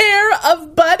take care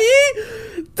of Buddy.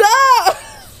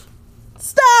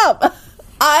 Stop!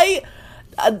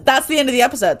 That's the end of the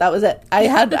episode. That was it.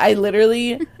 I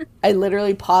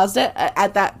literally paused it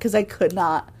at that because I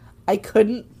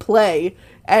couldn't play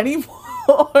any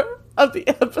more of the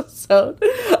episode.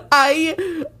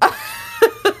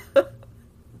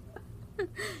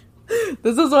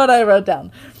 This is what I wrote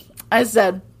down. I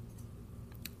said,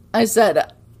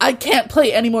 I can't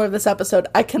play any more of this episode.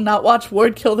 I cannot watch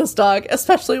Ward kill this dog,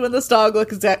 especially when this dog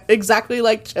looks exactly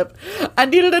like Chip. I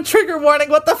needed a trigger warning.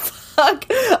 What the fuck?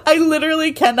 I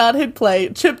literally cannot hit play.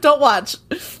 Chip, don't watch.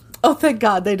 Oh, thank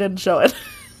God they didn't show it.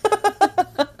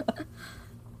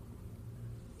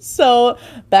 So,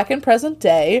 back in present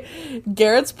day,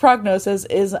 Garrett's prognosis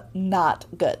is not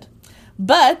good.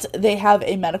 But they have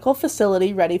a medical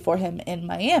facility ready for him in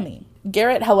Miami.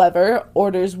 Garrett, however,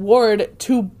 orders Ward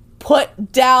to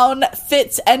put down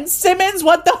Fitz and Simmons.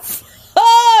 What the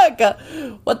fuck?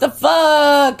 What the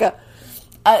fuck?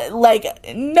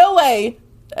 No way.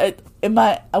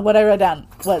 What I wrote down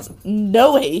was,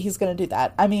 no way he's going to do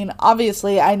that. I mean,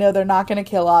 obviously, I know they're not going to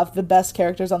kill off the best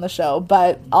characters on the show,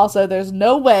 but also there's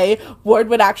no way Ward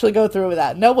would actually go through with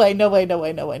that. No way, no way, no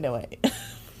way, no way, no way.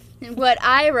 What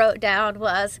I wrote down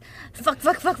was, fuck,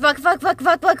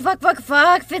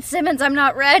 Fitzsimmons, I'm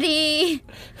not ready.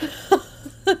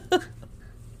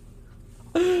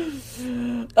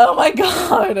 Oh my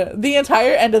god. The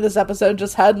entire end of this episode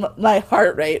just had my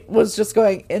heart rate was just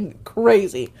going in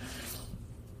crazy.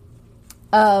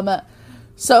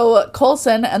 So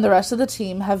Coulson and the rest of the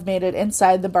team have made it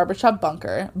inside the barbershop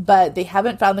bunker, but they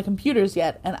haven't found the computers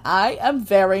yet, and I am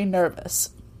very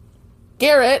nervous.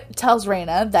 Garrett tells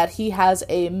Raina that he has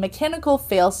a mechanical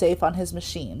failsafe on his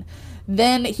machine.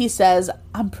 Then he says,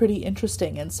 I'm pretty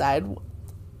interesting inside.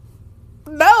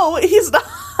 No, he's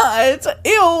not.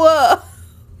 Ew.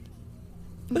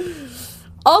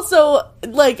 Also,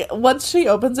 once she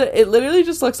opens it, it literally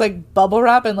just looks like bubble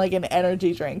wrap and an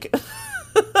energy drink.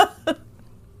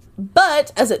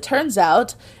 But, as it turns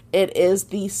out, it is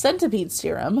the centipede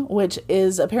serum, which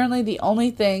is apparently the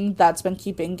only thing that's been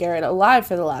keeping Garrett alive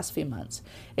for the last few months.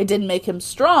 It didn't make him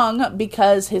strong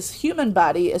because his human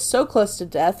body is so close to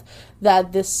death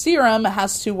that this serum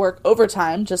has to work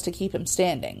overtime just to keep him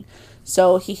standing.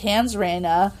 So he hands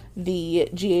Raina the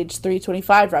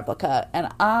GH325 replica, and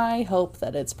I hope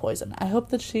that it's poison. I hope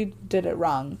that she did it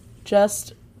wrong,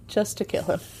 just to kill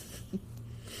him.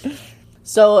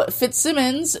 So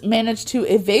Fitzsimmons managed to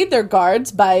evade their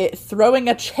guards by throwing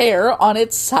a chair on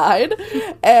its side,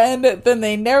 and then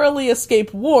they narrowly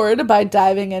escape Ward by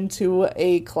diving into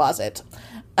a closet.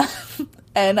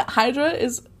 And Hydra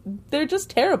they're just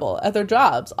terrible at their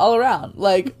jobs all around.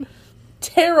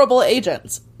 Terrible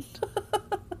agents.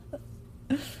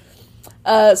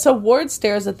 So Ward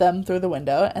stares at them through the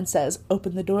window and says,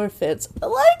 open the door, Fitz.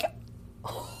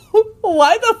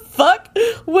 Why the fuck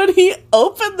would he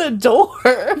open the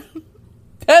door?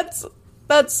 That's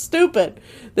stupid.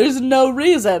 There's no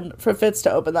reason for Fitz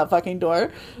to open that fucking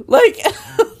door.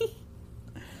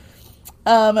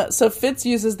 So Fitz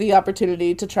uses the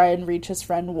opportunity to try and reach his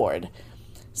friend Ward.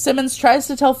 Simmons tries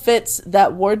to tell Fitz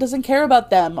that Ward doesn't care about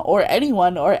them or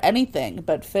anyone or anything,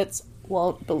 but Fitz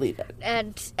won't believe it.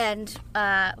 And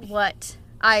what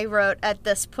I wrote at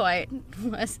this point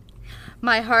was,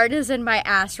 my heart is in my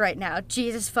ass right now.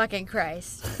 Jesus fucking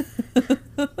Christ.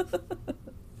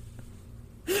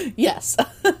 Yes.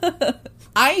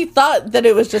 I thought that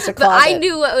it was just a closet. But I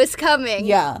knew what was coming.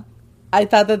 Yeah. I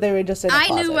thought that they were just in a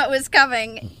closet. I knew what was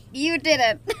coming. You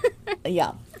didn't.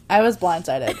 Yeah. I was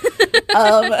blindsided.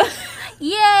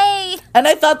 Yay! And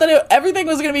I thought that everything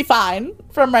was going to be fine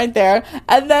from right there.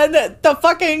 And then the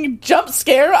fucking jump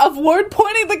scare of Ward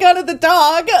pointing the gun at the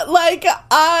dog.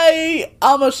 I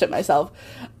almost shit myself.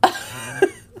 And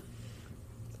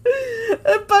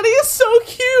Buddy is so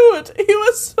cute. He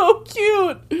was so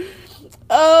cute.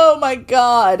 Oh my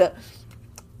god.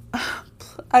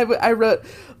 I wrote,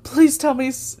 please tell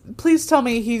me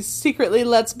he secretly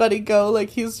lets Buddy go like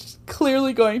he's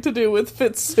clearly going to do with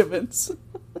Fitzsimmons.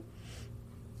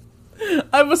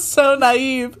 I was so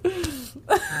naive.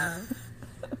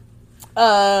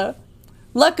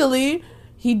 Luckily,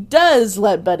 he does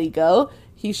let Buddy go.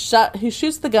 He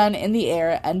shoots the gun in the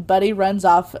air, and Buddy runs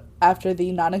off after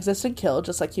the non-existent kill,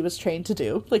 just like he was trained to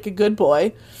do, like a good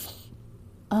boy.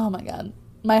 Oh my god.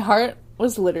 My heart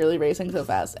was literally racing so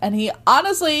fast. And he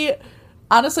honestly,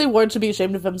 Ward should be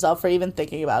ashamed of himself for even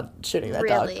thinking about shooting that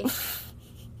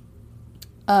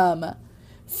dog.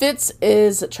 Fitz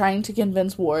is trying to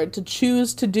convince Ward to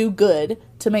choose to do good,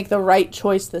 to make the right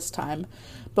choice this time.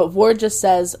 But Ward just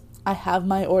says, I have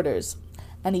my orders.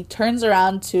 And he turns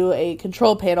around to a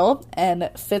control panel, and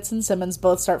Fitz and Simmons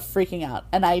both start freaking out.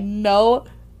 And I know,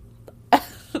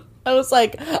 I was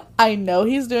like, I know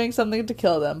he's doing something to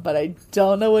kill them, but I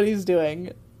don't know what he's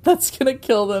doing that's gonna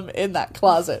kill them in that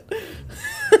closet.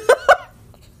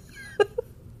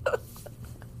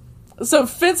 So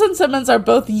Fitz and Simmons are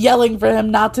both yelling for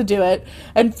him not to do it.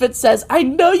 And Fitz says, I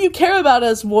know you care about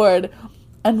us, Ward.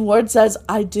 And Ward says,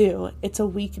 I do. It's a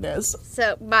weakness.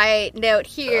 So my note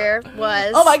here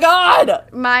was... Oh my god!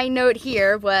 My note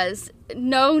here was,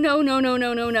 no.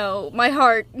 My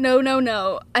heart,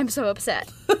 no. I'm so upset.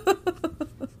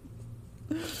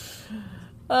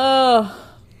 Oh.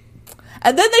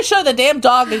 And then they show the damn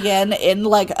dog again in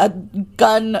a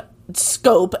gun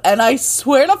scope, and I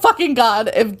swear to fucking God,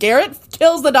 if Garrett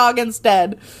kills the dog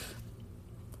instead,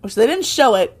 which they didn't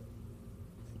show it,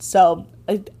 so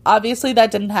obviously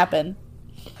that didn't happen.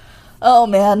 Oh,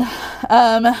 man.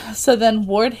 So then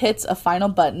Ward hits a final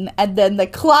button, and then the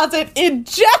closet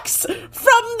ejects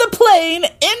from the plane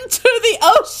into the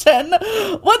ocean.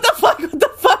 What the fuck? What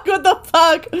the fuck? What the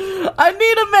fuck? I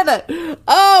need a minute.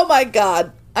 Oh, my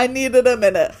God. I needed a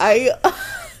minute.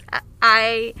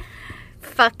 I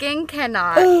fucking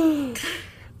cannot.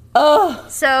 Oh.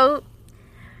 So,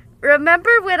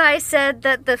 remember when I said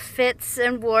that the Fitz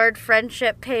and Ward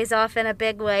friendship pays off in a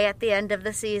big way at the end of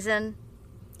the season?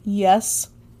 Yes.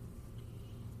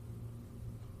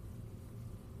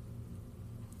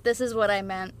 This is what I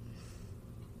meant.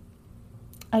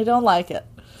 I don't like it.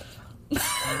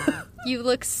 You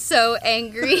look so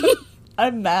angry.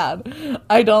 I'm mad.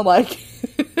 I don't like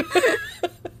it.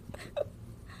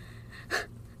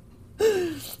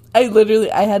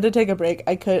 I had to take a break.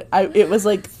 It was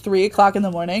like 3:00 in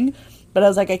the morning, but I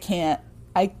was like, I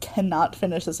cannot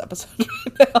finish this episode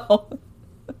right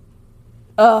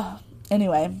now.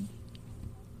 Anyway.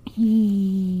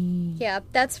 Yeah,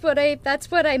 that's what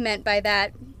I meant by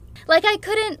that. Like, I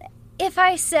couldn't, if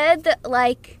I said that,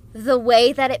 like, the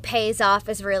way that it pays off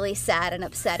is really sad and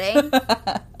upsetting.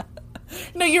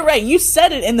 No, you're right. You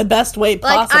said it in the best way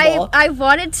possible. Like, I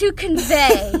wanted to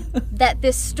convey that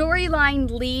this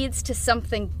storyline leads to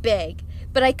something big,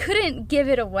 but I couldn't give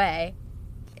it away.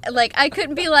 Like, I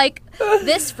couldn't be like,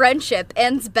 this friendship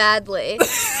ends badly.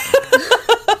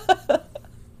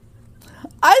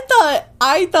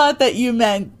 I thought that you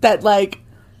meant that, like,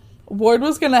 Ward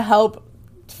was gonna help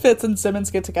Fitz and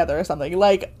Simmons get together or something.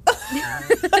 Like,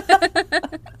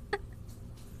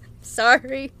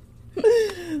 sorry.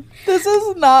 This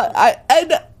is not.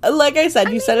 And like I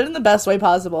said, you said it in the best way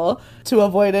possible to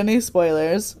avoid any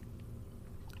spoilers.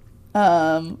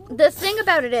 The thing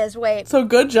about it is, So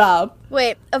good job.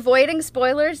 Avoiding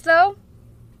spoilers, though,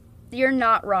 you're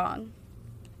not wrong.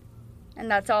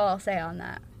 And that's all I'll say on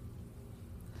that.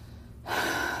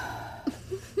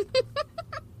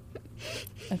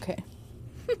 Okay.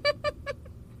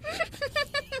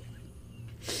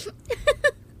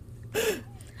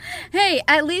 Hey,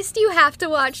 at least you have to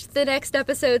watch the next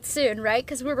episode soon, right?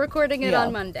 Because we're recording it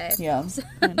on Monday. Yeah,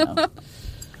 I know.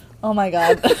 Oh my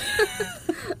God.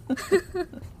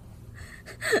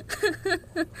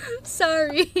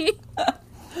 Sorry.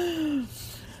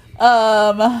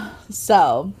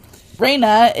 So,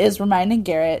 Raina is reminding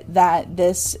Garrett that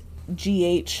this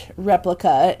GH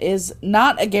replica is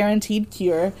not a guaranteed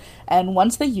cure, and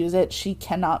once they use it, she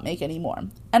cannot make any more.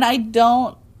 And I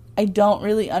don't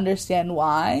really understand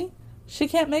why she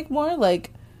can't make more.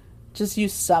 Like, just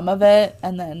use some of it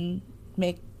and then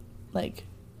make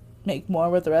more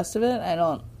with the rest of it.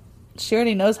 She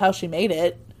already knows how she made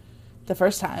it the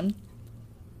first time.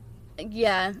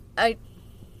 Yeah,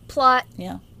 plot.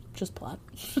 Yeah, just plot.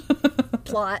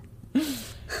 Plot.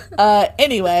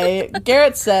 Anyway,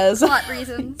 Garrett says Plot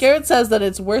reasons. Garrett says that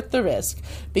it's worth the risk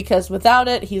because without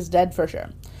it, he's dead for sure.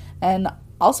 And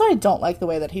also, I don't like the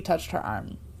way that he touched her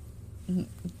arm.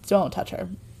 Don't touch her.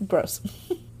 Gross.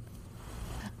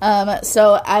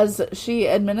 So as she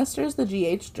administers the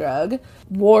GH drug,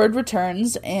 Ward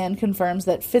returns and confirms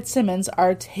that Fitzsimmons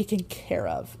are taken care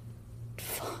of.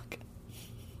 Fuck.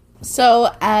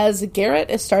 So as Garrett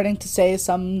is starting to say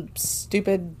some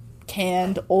stupid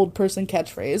canned old person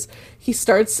catchphrase, he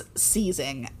starts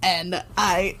seizing, and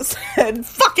I said,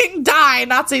 "Fucking die,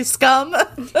 Nazi scum!"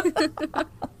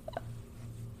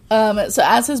 So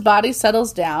as his body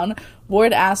settles down,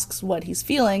 Ward asks what he's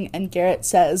feeling, and Garrett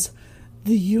says,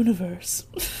 "The universe."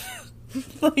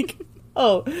 Like,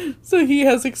 oh, so he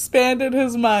has expanded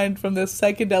his mind from this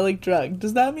psychedelic drug.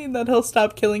 Does that mean that he'll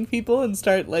stop killing people and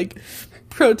start, like,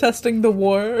 protesting the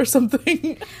war or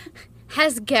something?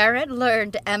 Has Garrett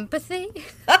learned empathy?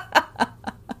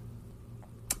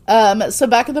 So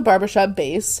back at the barbershop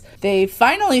base, they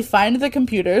finally find the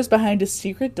computers behind a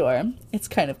secret door. It's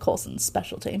kind of Coulson's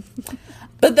specialty.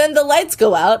 But then the lights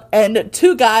go out, and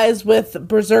two guys with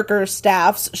berserker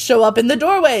staffs show up in the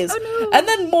doorways. Oh, no. And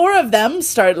then more of them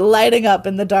start lighting up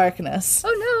in the darkness.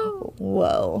 Oh, no.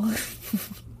 Whoa.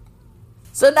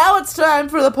 So now it's time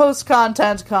for the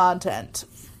post-content content.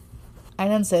 I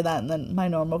didn't say that in my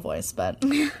normal voice, but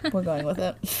we're going with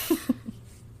it.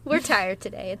 We're tired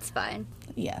today. It's fine.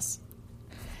 Yes.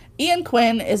 Ian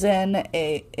Quinn is in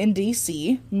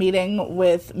D.C. meeting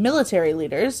with military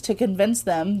leaders to convince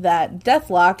them that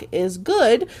Deathlock is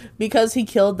good because he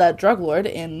killed that drug lord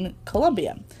in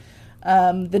Colombia.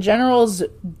 The generals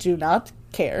do not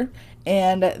care,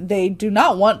 and they do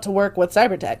not want to work with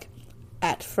Cybertech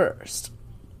at first.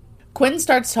 Quinn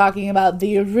starts talking about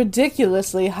the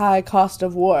ridiculously high cost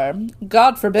of war.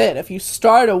 God forbid, if you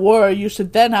start a war, you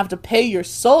should then have to pay your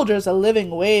soldiers a living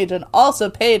wage and also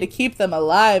pay to keep them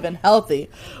alive and healthy.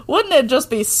 Wouldn't it just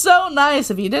be so nice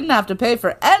if you didn't have to pay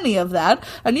for any of that,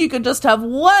 and you could just have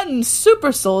one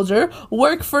super soldier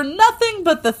work for nothing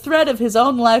but the thread of his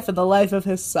own life and the life of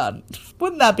his son?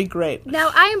 Wouldn't that be great? Now,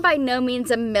 I am by no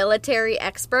means a military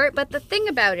expert, but the thing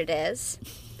about it is,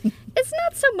 it's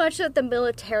not so much that the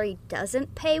military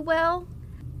doesn't pay well,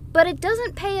 but it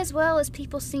doesn't pay as well as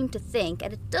people seem to think,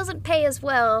 and it doesn't pay as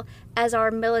well as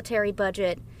our military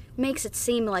budget makes it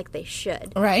seem like they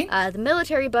should. Right. The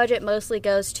military budget mostly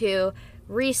goes to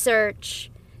research,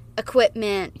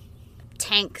 equipment,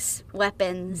 tanks,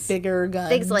 weapons, bigger guns,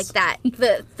 things like that.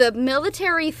 The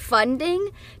military funding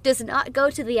does not go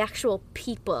to the actual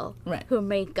people who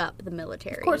make up the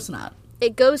military. Of course not.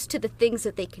 It goes to the things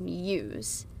that they can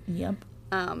use. Yep.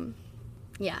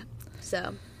 Yeah.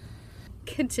 So,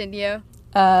 continue.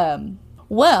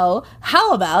 Well,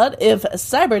 how about if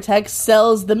Cybertech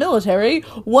sells the military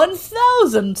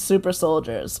 1,000 super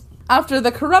soldiers? After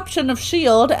the corruption of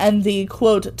S.H.I.E.L.D. and the,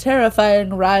 quote,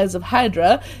 terrifying rise of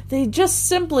Hydra, they just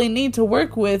simply need to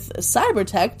work with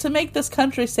Cybertech to make this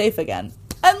country safe again.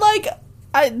 And, like,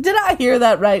 did I hear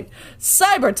that right?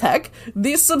 Cybertech,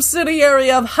 the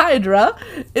subsidiary of Hydra,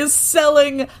 is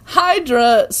selling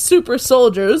Hydra super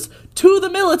soldiers to the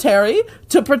military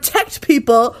to protect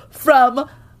people from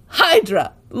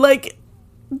Hydra. Like,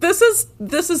 this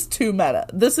is too meta.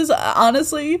 This is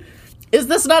honestly, is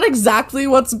this not exactly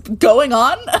what's going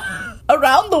on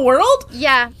around the world?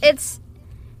 Yeah, it's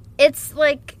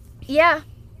like, yeah.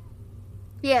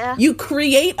 Yeah. You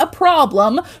create a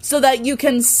problem so that you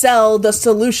can sell the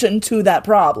solution to that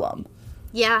problem.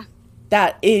 Yeah.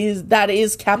 That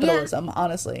is capitalism,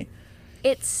 honestly.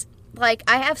 It's like,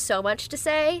 I have so much to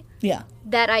say. Yeah.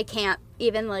 That I can't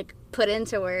even, like, put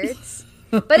into words.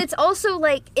 But it's also,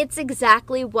 like, it's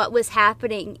exactly what was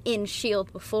happening in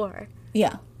S.H.I.E.L.D. before.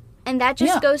 Yeah. And that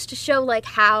just goes to show, like,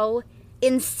 how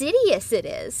insidious it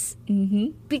is. Mm-hmm.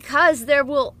 Because there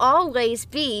will always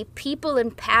be people in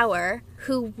power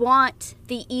who want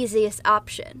the easiest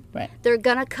option. Right. They're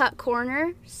gonna cut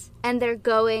corners, and they're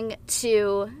going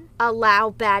to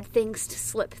allow bad things to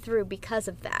slip through because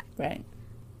of that. Right.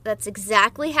 That's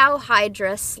exactly how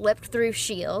Hydra slipped through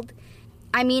S.H.I.E.L.D.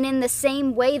 I mean, in the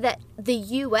same way that the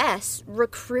U.S.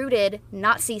 recruited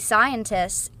Nazi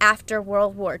scientists after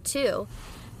World War II.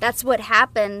 That's what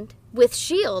happened with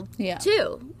S.H.I.E.L.D.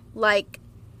 too. Like,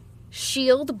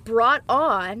 S.H.I.E.L.D. brought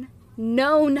on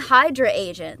known Hydra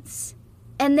agents.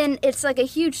 And then it's like a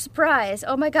huge surprise.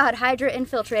 Oh my god, Hydra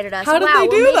infiltrated us. How did they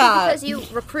do maybe that? Because you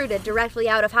recruited directly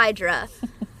out of Hydra.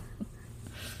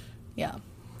 Yeah.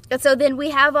 And so then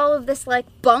we have all of this, like,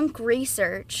 bunk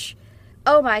research.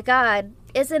 Oh my god,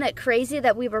 isn't it crazy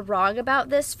that we were wrong about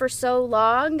this for so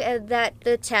long and that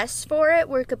the tests for it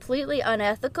were completely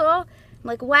unethical? I'm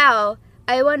like, wow,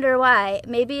 I wonder why.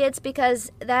 Maybe it's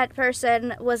because that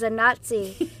person was a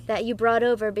Nazi that you brought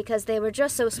over because they were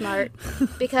just so smart.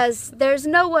 Because there's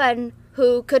no one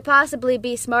who could possibly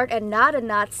be smart and not a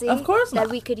Nazi of course not.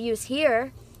 that we could use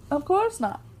here. Of course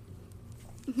not.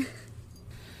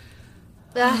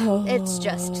 It's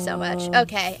just so much.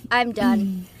 Okay, I'm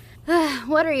done.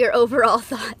 What are your overall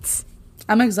thoughts?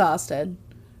 I'm exhausted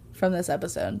from this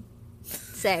episode.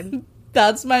 Same.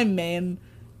 That's my main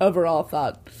overall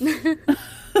thought.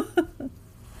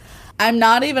 I'm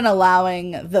not even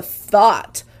allowing the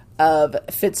thought of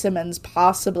Fitzsimmons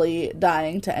possibly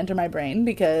dying to enter my brain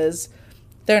because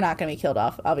they're not going to be killed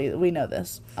off. We know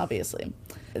this, obviously.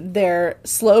 Their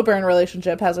slow burn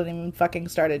relationship hasn't even fucking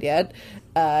started yet.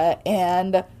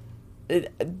 And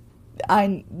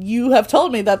you have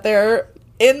told me that they're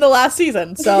in the last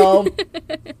season, so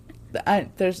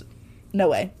there's no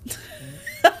way.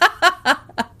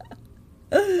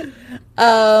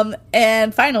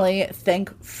 And finally,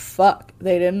 thank fuck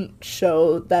they didn't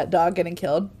show that dog getting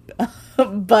killed.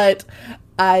 But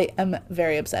I am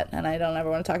very upset, and I don't ever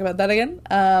want to talk about that again.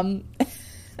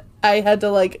 I had to,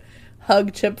 like,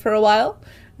 hug Chip for a while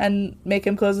and make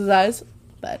him close his eyes,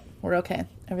 but we're okay.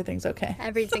 Everything's okay.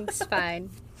 Everything's fine.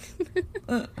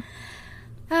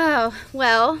 Oh,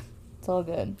 well. It's all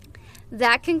good.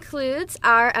 That concludes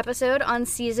our episode on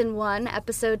Season 1,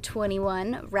 Episode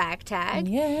 21, Ragtag.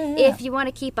 Yeah. If you want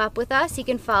to keep up with us, you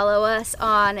can follow us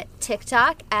on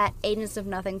TikTok at Agents of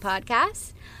Nothing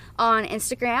Podcast, on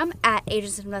Instagram at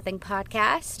Agents of Nothing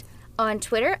Podcast, on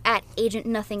Twitter at Agent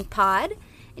Nothing Pod,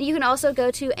 You can also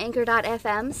go to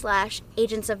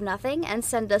anchor.fm/agentsofnothing and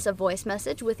send us a voice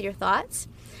message with your thoughts.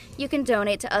 You can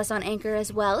donate to us on Anchor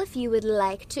as well if you would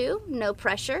like to. No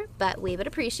pressure, but we would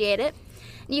appreciate it.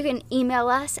 You can email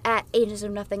us at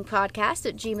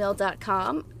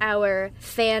agentsofnothingpodcast@gmail.com. Our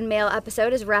fan mail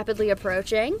episode is rapidly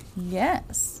approaching.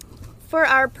 Yes. For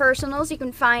our personals, you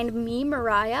can find me,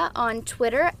 Mariah, on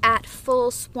Twitter at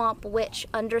fullswampwitch_,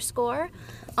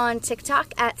 on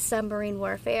TikTok at Submarine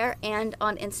Warfare, and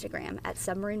on Instagram at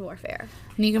Submarine Warfare.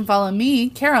 And you can follow me,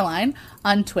 Caroline,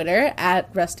 on Twitter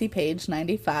at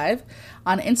RustyPage95,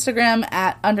 on Instagram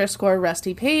at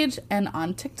 _RustyPage, and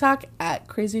on TikTok at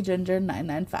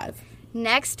CrazyGinger995.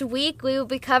 Next week, we will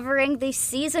be covering the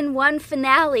Season 1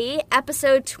 finale,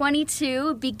 Episode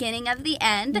 22, Beginning of the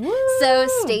End. Woo! So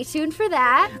stay tuned for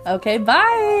that. Okay, bye!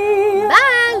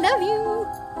 Bye! Love you!